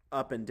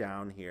up and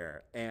down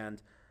here,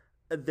 and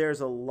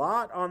there's a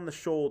lot on the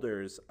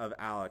shoulders of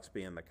Alex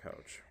being the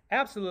coach.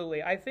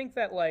 Absolutely. I think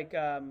that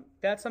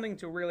that's something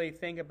to really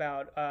think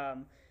about.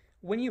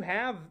 When you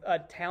have a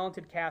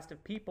talented cast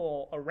of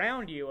people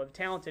around you, a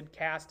talented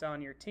cast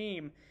on your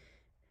team,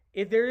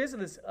 there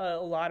is a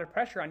lot of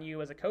pressure on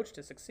you as a coach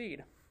to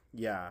succeed.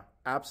 Yeah,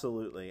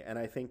 absolutely. And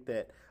I think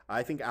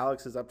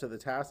Alex is up to the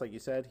task. Like you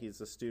said,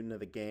 he's a student of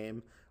the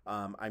game.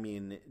 I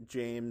mean,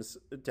 James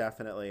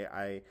definitely.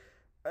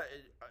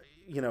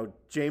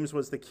 James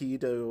was the key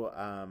to,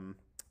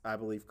 I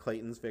believe,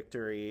 Clayton's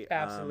victory.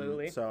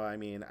 Absolutely. So, I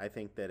mean, I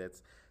think that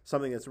it's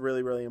something that's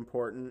really, really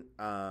important.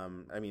 I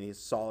mean, he's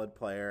a solid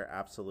player,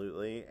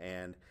 absolutely.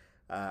 And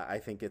I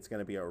think it's going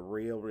to be a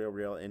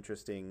real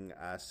interesting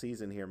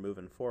season here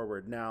moving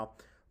forward. Now,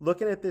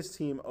 looking at this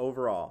team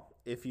overall,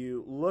 if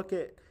you look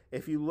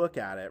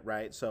at it,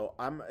 right? So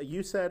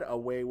you said a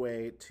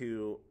way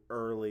too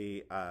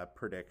early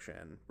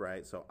prediction,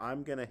 right? So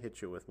I'm gonna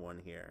hit you with one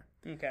here.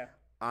 Okay.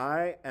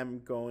 I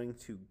am going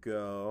to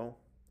go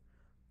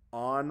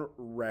on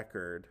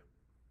record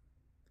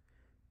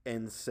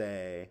and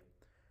say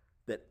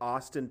that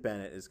Austin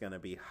Bennett is going to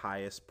be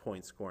highest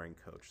point scoring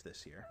coach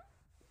this year.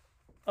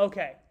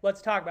 Okay,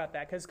 let's talk about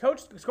that, because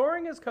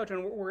scoring as coach,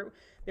 and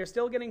they're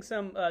still getting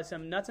some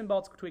nuts and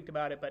bolts tweaked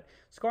about it, but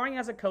scoring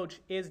as a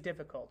coach is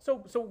difficult.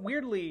 So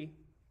weirdly,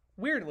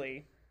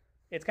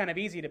 it's kind of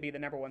easy to be the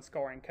number one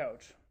scoring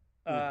coach.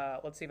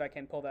 Let's see if I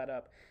can pull that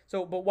up.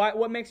 So, but why?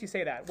 What makes you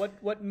say that?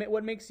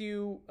 What makes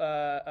you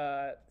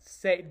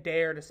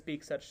dare to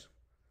speak such?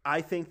 I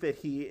think that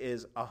he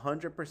is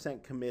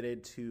 100%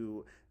 committed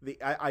to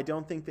I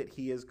don't think that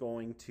he is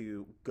going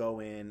to go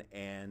in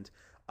and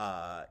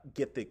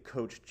get the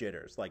coach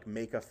jitters, like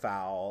make a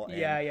foul.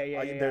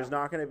 There's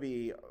going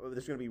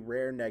to be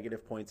rare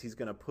negative points. He's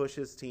going to push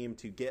his team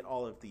to get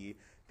all of the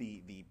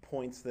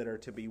points that are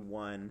to be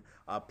won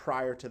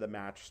prior to the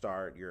match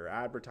start. You're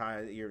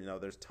advertising,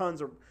 there's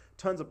tons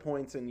of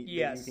points that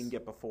you can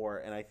get before.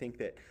 And I think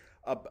that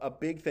a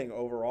big thing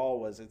overall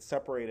was it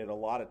separated a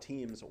lot of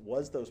teams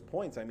was those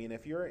points. I mean,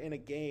 if you're in a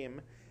game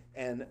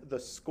and the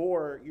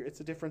score, it's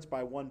a difference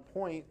by 1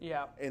 point.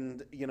 Yeah.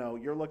 And,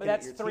 you're looking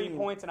at your team. That's 3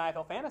 points in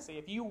IFL Fantasy.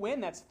 If you win,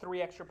 that's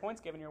 3 extra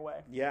points given your way.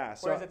 Yeah.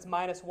 Whereas it's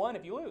 -1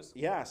 if you lose.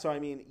 Yeah. So, I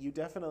mean, you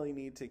definitely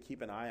need to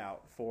keep an eye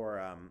out for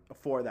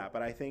that.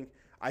 But I think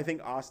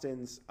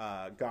Austin's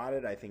got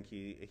it. I think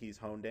he's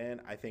honed in.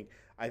 I think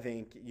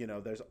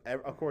there's,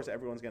 of course,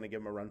 everyone's going to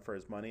give him a run for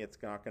his money.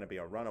 It's not going to be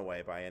a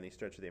runaway by any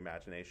stretch of the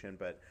imagination.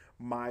 But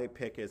my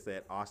pick is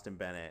that Austin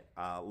Bennett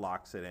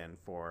locks it in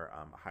for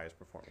highest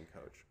performing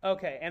coach.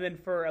 Okay, and then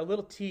for a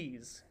little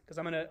tease, because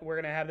we're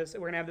gonna have this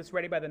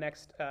ready by the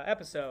next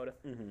episode.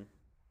 Mm-hmm.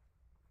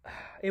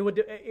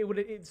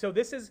 So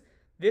this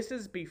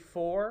is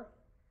before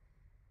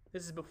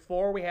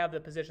we have the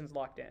positions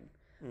locked in.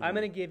 Mm-hmm. I'm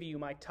going to give you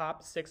my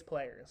top 6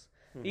 players.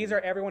 Mm-hmm. These are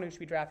everyone who should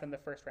be drafted in the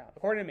first round,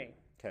 according to me.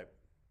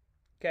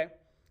 Okay.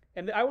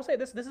 And I will say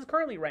this is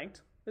currently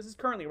ranked. But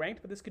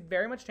this could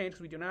very much change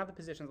because we do not have the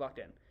positions locked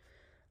in.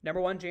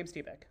 Number 1, James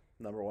Stiebeck.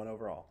 Number 1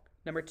 overall.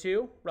 Number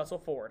 2, Russell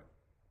Ford.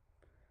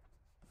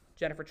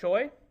 Jennifer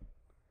Choi,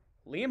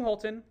 Liam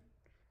Holton,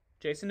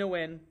 Jason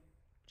Nguyen,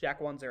 Jack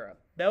Wanzura.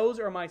 Those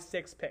are my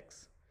 6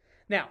 picks.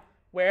 Now,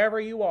 wherever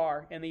you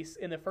are in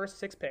the first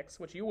 6 picks,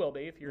 which you will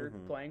be if you're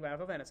playing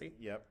IFL Fantasy.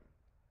 Yep.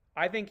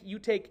 I think you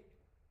take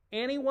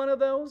any one of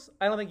those.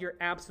 I don't think you're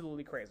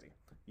absolutely crazy.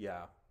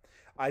 Yeah,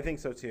 I think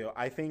so too.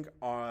 I think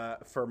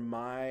for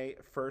my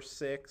first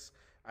 6,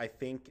 I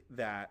think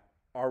that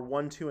our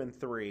 1, 2, and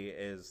 3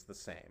 is the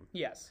same.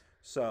 Yes.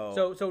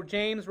 So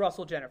James,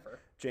 Russell, Jennifer.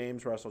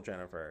 James, Russell,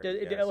 Jennifer.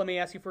 Yes. Let me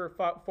ask you for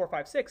 4,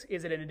 5, 6.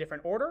 Is it in a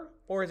different order,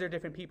 or is there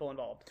different people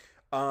involved?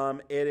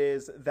 It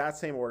is that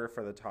same order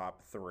for the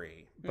top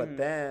 3, but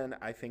then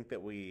I think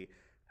that we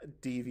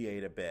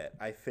deviate a bit.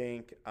 I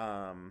think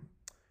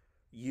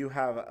you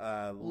have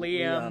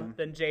Liam,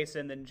 then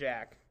Jason, then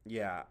Jack.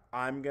 Yeah,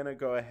 I'm gonna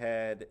go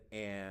ahead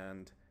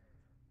and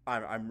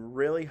I'm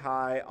really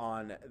high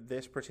on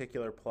this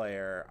particular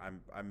player.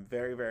 I'm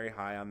very, very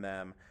high on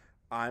them.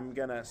 I'm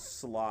gonna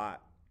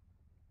slot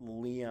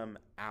Liam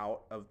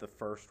out of the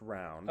first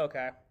round.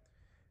 Okay.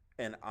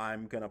 And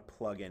I'm gonna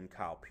plug in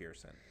Kyle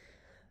Pearson.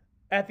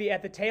 At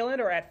the tail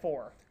end or at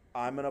 4?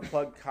 I'm gonna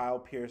plug Kyle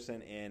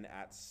Pearson in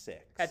at 6.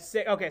 At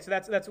 6. Okay, so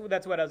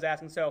that's what I was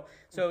asking. So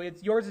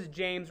it's yours is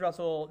James,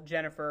 Russell,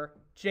 Jennifer,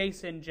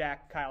 Jason,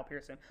 Jack, Kyle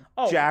Pearson.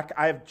 Oh, Jack.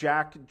 I have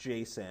Jack,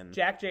 Jason,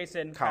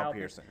 Kyle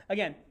Pearson.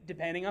 Again,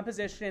 depending on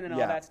position and all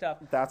Yeah, that stuff.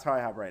 That's how I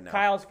have right now.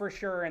 Kyle's for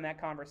sure in that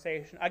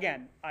conversation.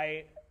 Again,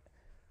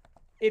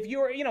 if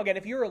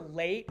you're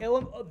late,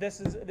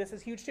 this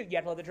is huge too. You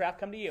have to let the draft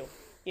come to you.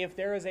 If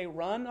there is a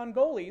run on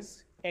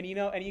goalies,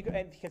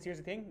 because here's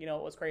the thing,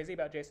 what's crazy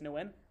about Jason to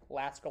win?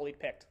 Last goalie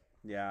picked.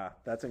 Yeah,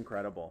 that's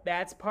incredible.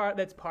 That's part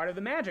of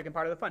the magic and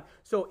part of the fun.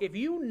 So if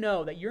you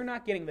know that you're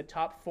not getting the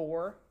top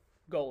 4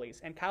 goalies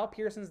and Kyle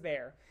Pearson's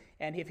there,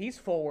 and if he's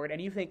forward and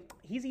you think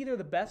he's either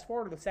the best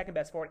forward or the second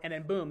best forward, and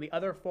then boom, the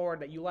other forward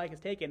that you like is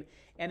taken,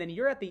 and then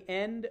you're at the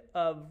end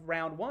of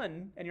round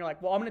 1 and you're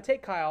like, well, I'm going to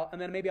take Kyle,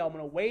 and then maybe I'm going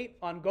to wait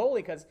on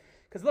goalie because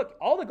look,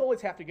 all the goalies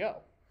have to go.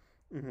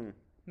 Mm-hmm.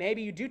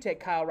 Maybe you do take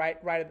Kyle right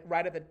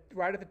at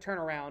the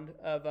turnaround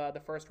of the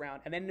first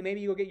round, and then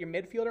maybe you'll get your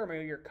midfielder or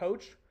maybe your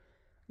coach.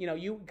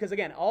 Because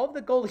again, all of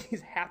the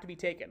goalies have to be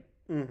taken.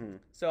 Mm-hmm.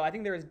 So I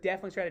think there is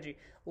definitely strategy.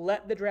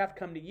 Let the draft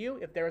come to you.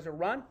 If there is a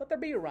run, let there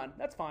be a run.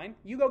 That's fine.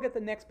 You go get the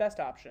next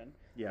best option.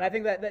 Yeah. And I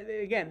think that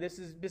again, this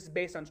is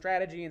based on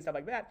strategy and stuff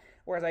like that.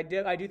 Whereas I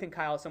do think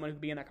Kyle is someone who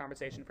could be in that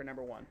conversation for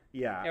number 1.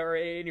 Yeah. Or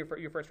in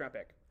your first round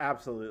pick.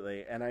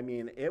 Absolutely. And I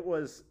mean, it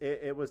was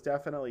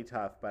definitely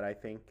tough, but I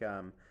think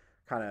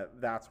kind of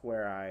that's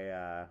where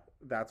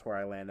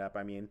I land up.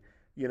 I mean,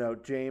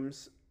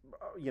 James,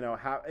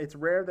 it's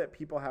rare that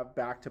people have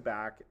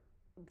back-to-back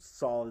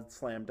solid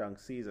slam dunk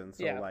seasons.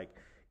 So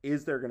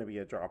is there going to be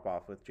a drop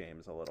off with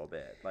James a little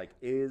bit? Like,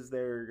 is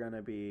there going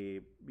to be,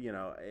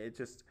 it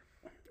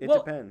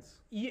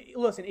depends.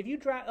 Listen, if you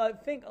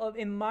draft, think of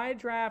in my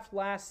draft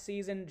last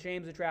season,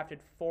 James was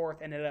drafted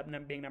 4th, ended up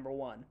being number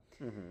 1.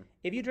 Mm-hmm.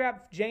 If you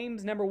draft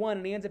James number 1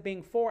 and he ends up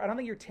being 4, I don't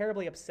think you're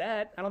terribly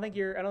upset. I don't think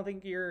you're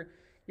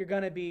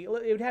going to be. It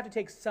would have to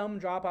take some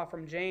drop off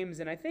from James,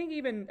 and I think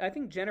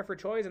Jennifer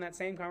Choi is in that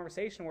same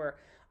conversation where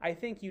I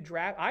think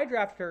I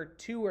drafted her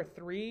 2 or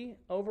 3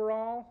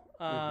 overall,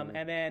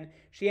 and then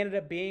she ended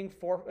up being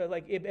 4,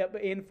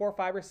 in 4,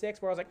 5, or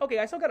 6. Where I was like, okay,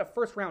 I still got a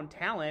first round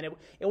talent.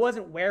 It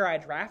wasn't where I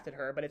drafted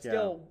her, but it's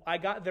still I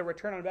got the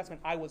return on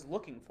investment I was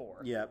looking for.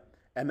 Yep.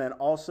 And then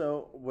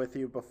also with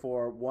you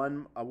before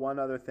one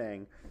other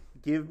thing.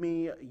 Give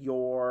me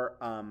your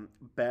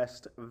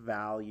best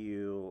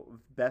value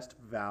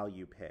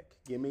pick.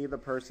 Give me the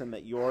person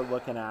that you're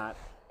looking at,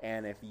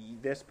 and if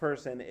this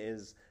person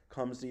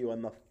comes to you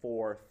in the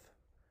 4th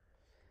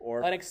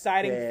or an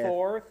exciting 5th,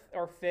 4th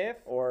or 5th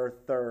or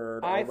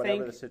 3rd or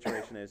whatever the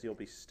situation is, you'll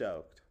be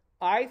stoked.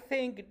 I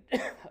think,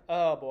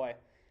 oh boy.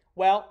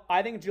 Well,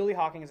 I think Julie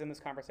Hawking is in this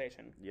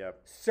conversation.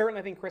 Yep.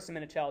 Certainly, I think Kristen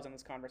Minichel is in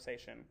this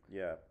conversation.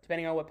 Yeah.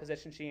 Depending on what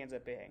position she ends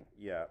up being.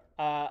 Yeah.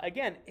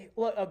 Again,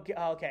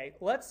 okay.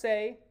 Let's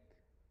say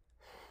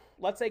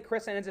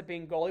Kristen ends up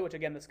being goalie, which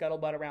again, the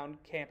scuttlebutt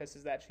around campus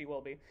is that she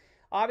will be.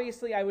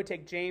 Obviously, I would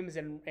take James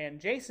and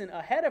Jason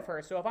ahead of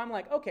her. So if I'm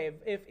like, okay,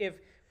 if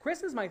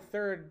Kristen's my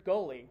 3rd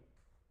goalie,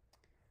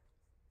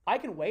 I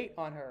can wait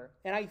on her,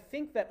 and I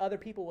think that other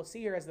people will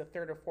see her as the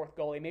 3rd or 4th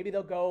goalie. Maybe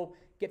they'll go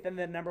get them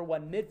the number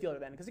 1 midfielder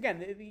then, because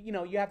again,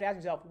 you have to ask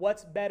yourself,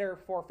 what's better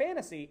for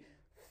fantasy,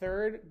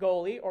 3rd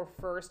goalie or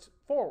 1st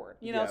forward?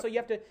 So you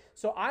have to.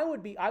 So I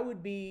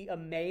would be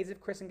amazed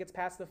if Kristen gets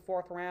past the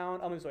 4th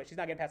round. I'm sorry, she's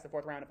not getting past the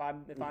 4th round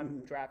if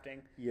I'm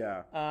drafting.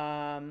 Yeah.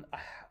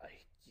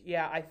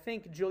 I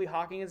think Julie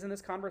Hawking is in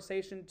this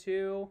conversation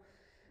too.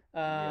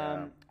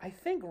 I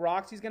think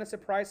Roxy's going to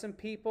surprise some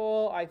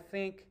people. I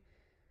think.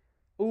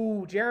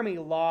 Ooh, Jeremy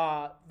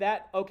Law.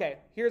 Then I'm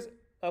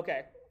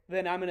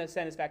going to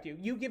send this back to you.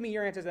 You give me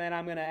your answers, and then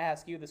I'm going to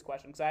ask you this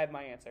question because I have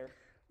my answer.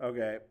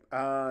 Okay.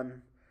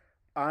 I'm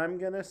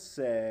going to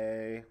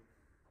say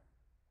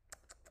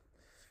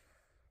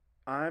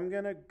I'm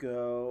going to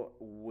go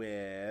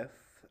with...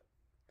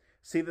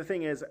 See, the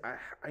thing is,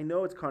 I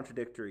know it's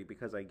contradictory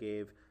because I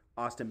gave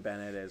Austin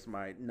Bennett as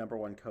my number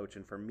 1 coach,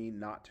 and for me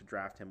not to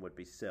draft him would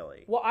be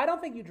silly. Well, I don't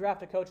think you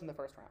draft a coach in the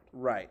 1st round.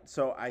 Right.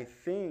 So I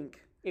think...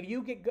 If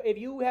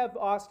you have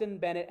Austin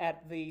Bennett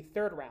at the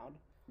 3rd round,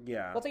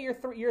 let's say you're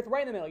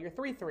right in the middle. You're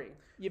 3-3.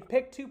 You've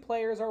picked 2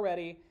 players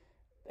already,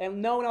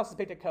 and no one else has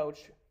picked a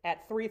coach.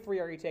 At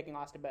 3-3, are you taking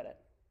Austin Bennett?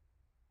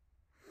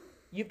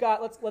 You've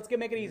got let's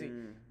make it easy.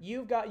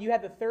 You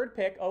had the 3rd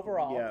pick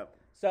overall. Yep.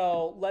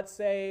 So let's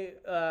say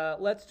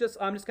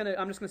I'm just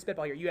gonna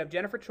spitball here. You have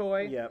Jennifer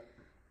Choi. Yep.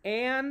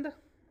 And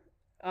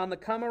on the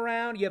come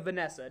around, you have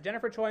Vanessa.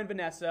 Jennifer Choi and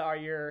Vanessa are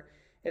your.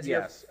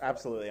 Yes,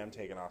 absolutely. I'm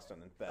taking Austin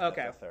and Bennett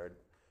at the 3rd.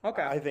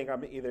 Okay. I think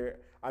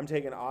I'm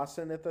taking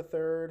Austin at the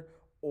 3rd,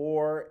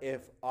 or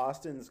if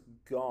Austin's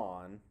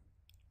gone,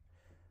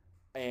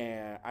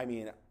 and I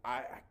mean,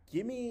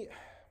 give me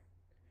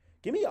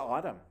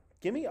Autumn.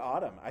 Give me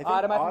Autumn. I think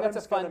Autumn's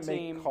that's a fun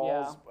team.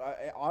 Calls.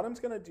 Yeah. Autumn's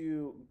going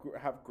to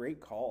have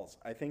great calls.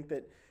 I think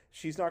that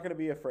she's not going to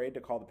be afraid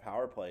to call the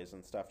power plays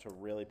and stuff to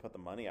really put the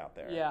money out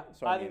there. Yeah.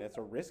 So I mean, it's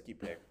a risky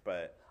pick,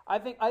 but I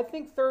think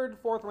third,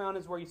 fourth round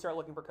is where you start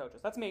looking for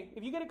coaches. That's me.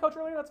 If you get a coach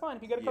earlier, that's fine.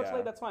 If you get a coach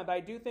late, that's fine. But I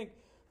do think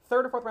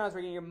third or fourth round is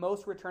where you get your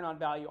most return on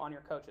value on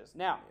your coaches.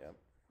 Now,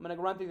 I'm going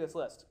to run through this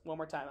list one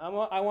more time.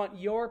 I want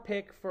your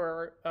pick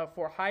for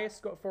highest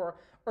score for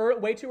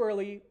way too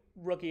early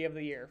rookie of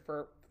the year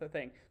for the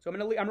thing. So I'm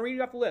going to read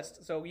you off the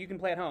list so you can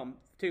play at home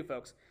too,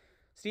 folks.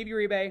 Steve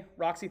Uribe,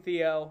 Roxy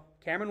Theo,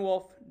 Cameron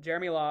Wolfe,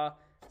 Jeremy Law,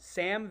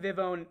 Sam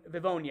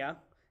Vivonia,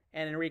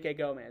 and Enrique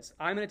Gomez.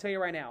 I'm going to tell you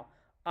right now,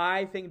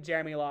 I think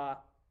Jeremy Law,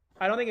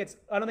 I don't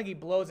think he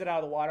blows it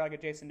out of the water like a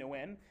Jason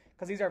Nguyen,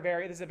 because this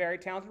is a very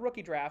talented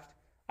rookie draft.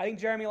 I think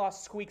Jeremy Law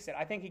squeaks it.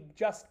 I think he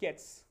just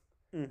gets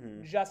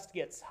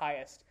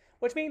highest,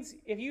 which means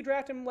if you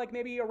draft him like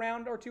maybe a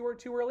round or two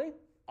early,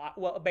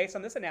 well, based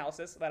on this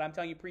analysis that I'm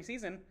telling you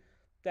preseason,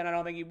 then I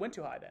don't think he went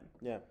too high then.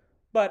 Yeah.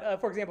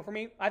 But for example, for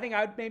me, I think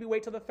I would maybe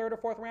wait till the third or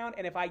fourth round,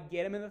 and if I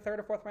get him in the third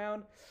or fourth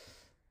round,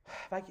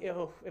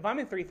 if I'm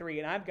in 3-3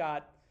 and I've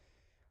got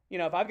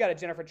a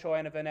Jennifer Choi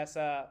and a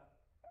Vanessa,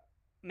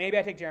 maybe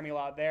I take Jeremy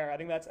Law there. I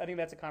think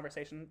that's a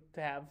conversation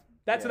to have.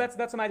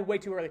 That's my way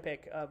too early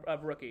pick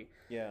of rookie.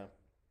 Yeah.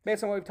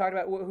 Based on what we've talked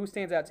about, who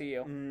stands out to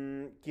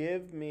you?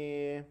 Give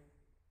me.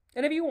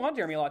 And if you want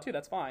Jeremy Law too,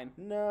 that's fine.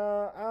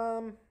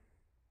 No.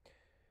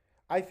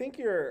 I think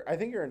your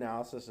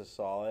analysis is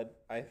solid.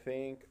 I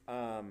think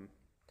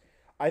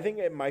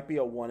it might be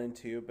a 1 and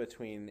 2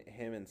 between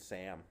him and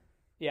Sam.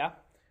 Yeah.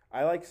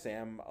 I like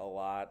Sam a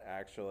lot,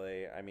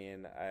 actually. I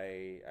mean,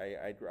 I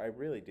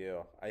really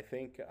do. I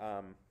think,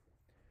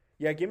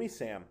 give me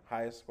Sam,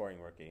 highest scoring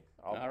rookie.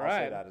 I'll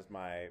say that as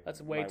my.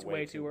 That's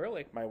way too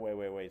early. My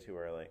way too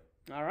early.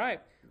 All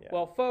right. Yeah.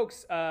 Well,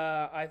 folks,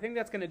 I think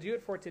that's going to do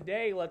it for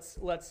today.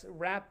 Let's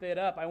wrap it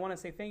up. I want to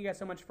say thank you guys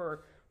so much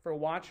for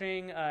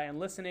watching and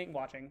listening.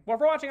 For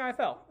watching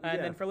IFL and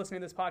then for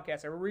listening to this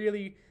podcast. I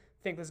really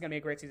think this is going to be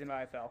a great season of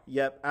IFL.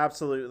 Yep,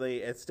 absolutely.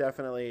 It's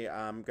definitely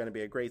going to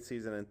be a great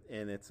season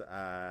in its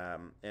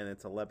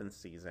 11th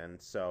season.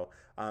 So,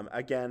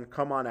 again,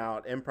 come on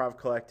out,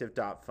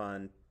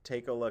 improvcollective.fun.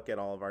 Take a look at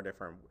all of our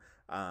different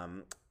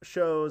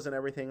shows and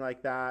everything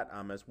like that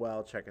as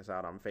well. Check us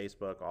out on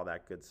Facebook, all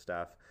that good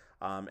stuff.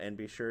 And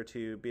be sure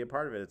to be a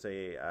part of it. It's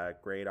a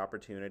great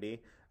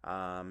opportunity.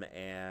 I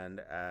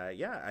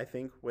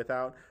think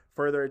without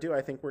further ado,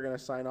 I think we're going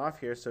to sign off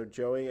here. So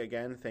Joey,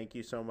 again, thank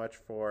you so much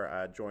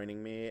for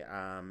joining me.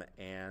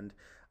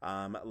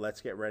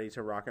 Let's get ready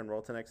to rock and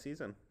roll to next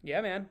season.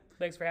 Yeah, man.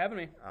 Thanks for having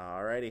me.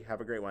 All righty.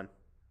 Have a great one.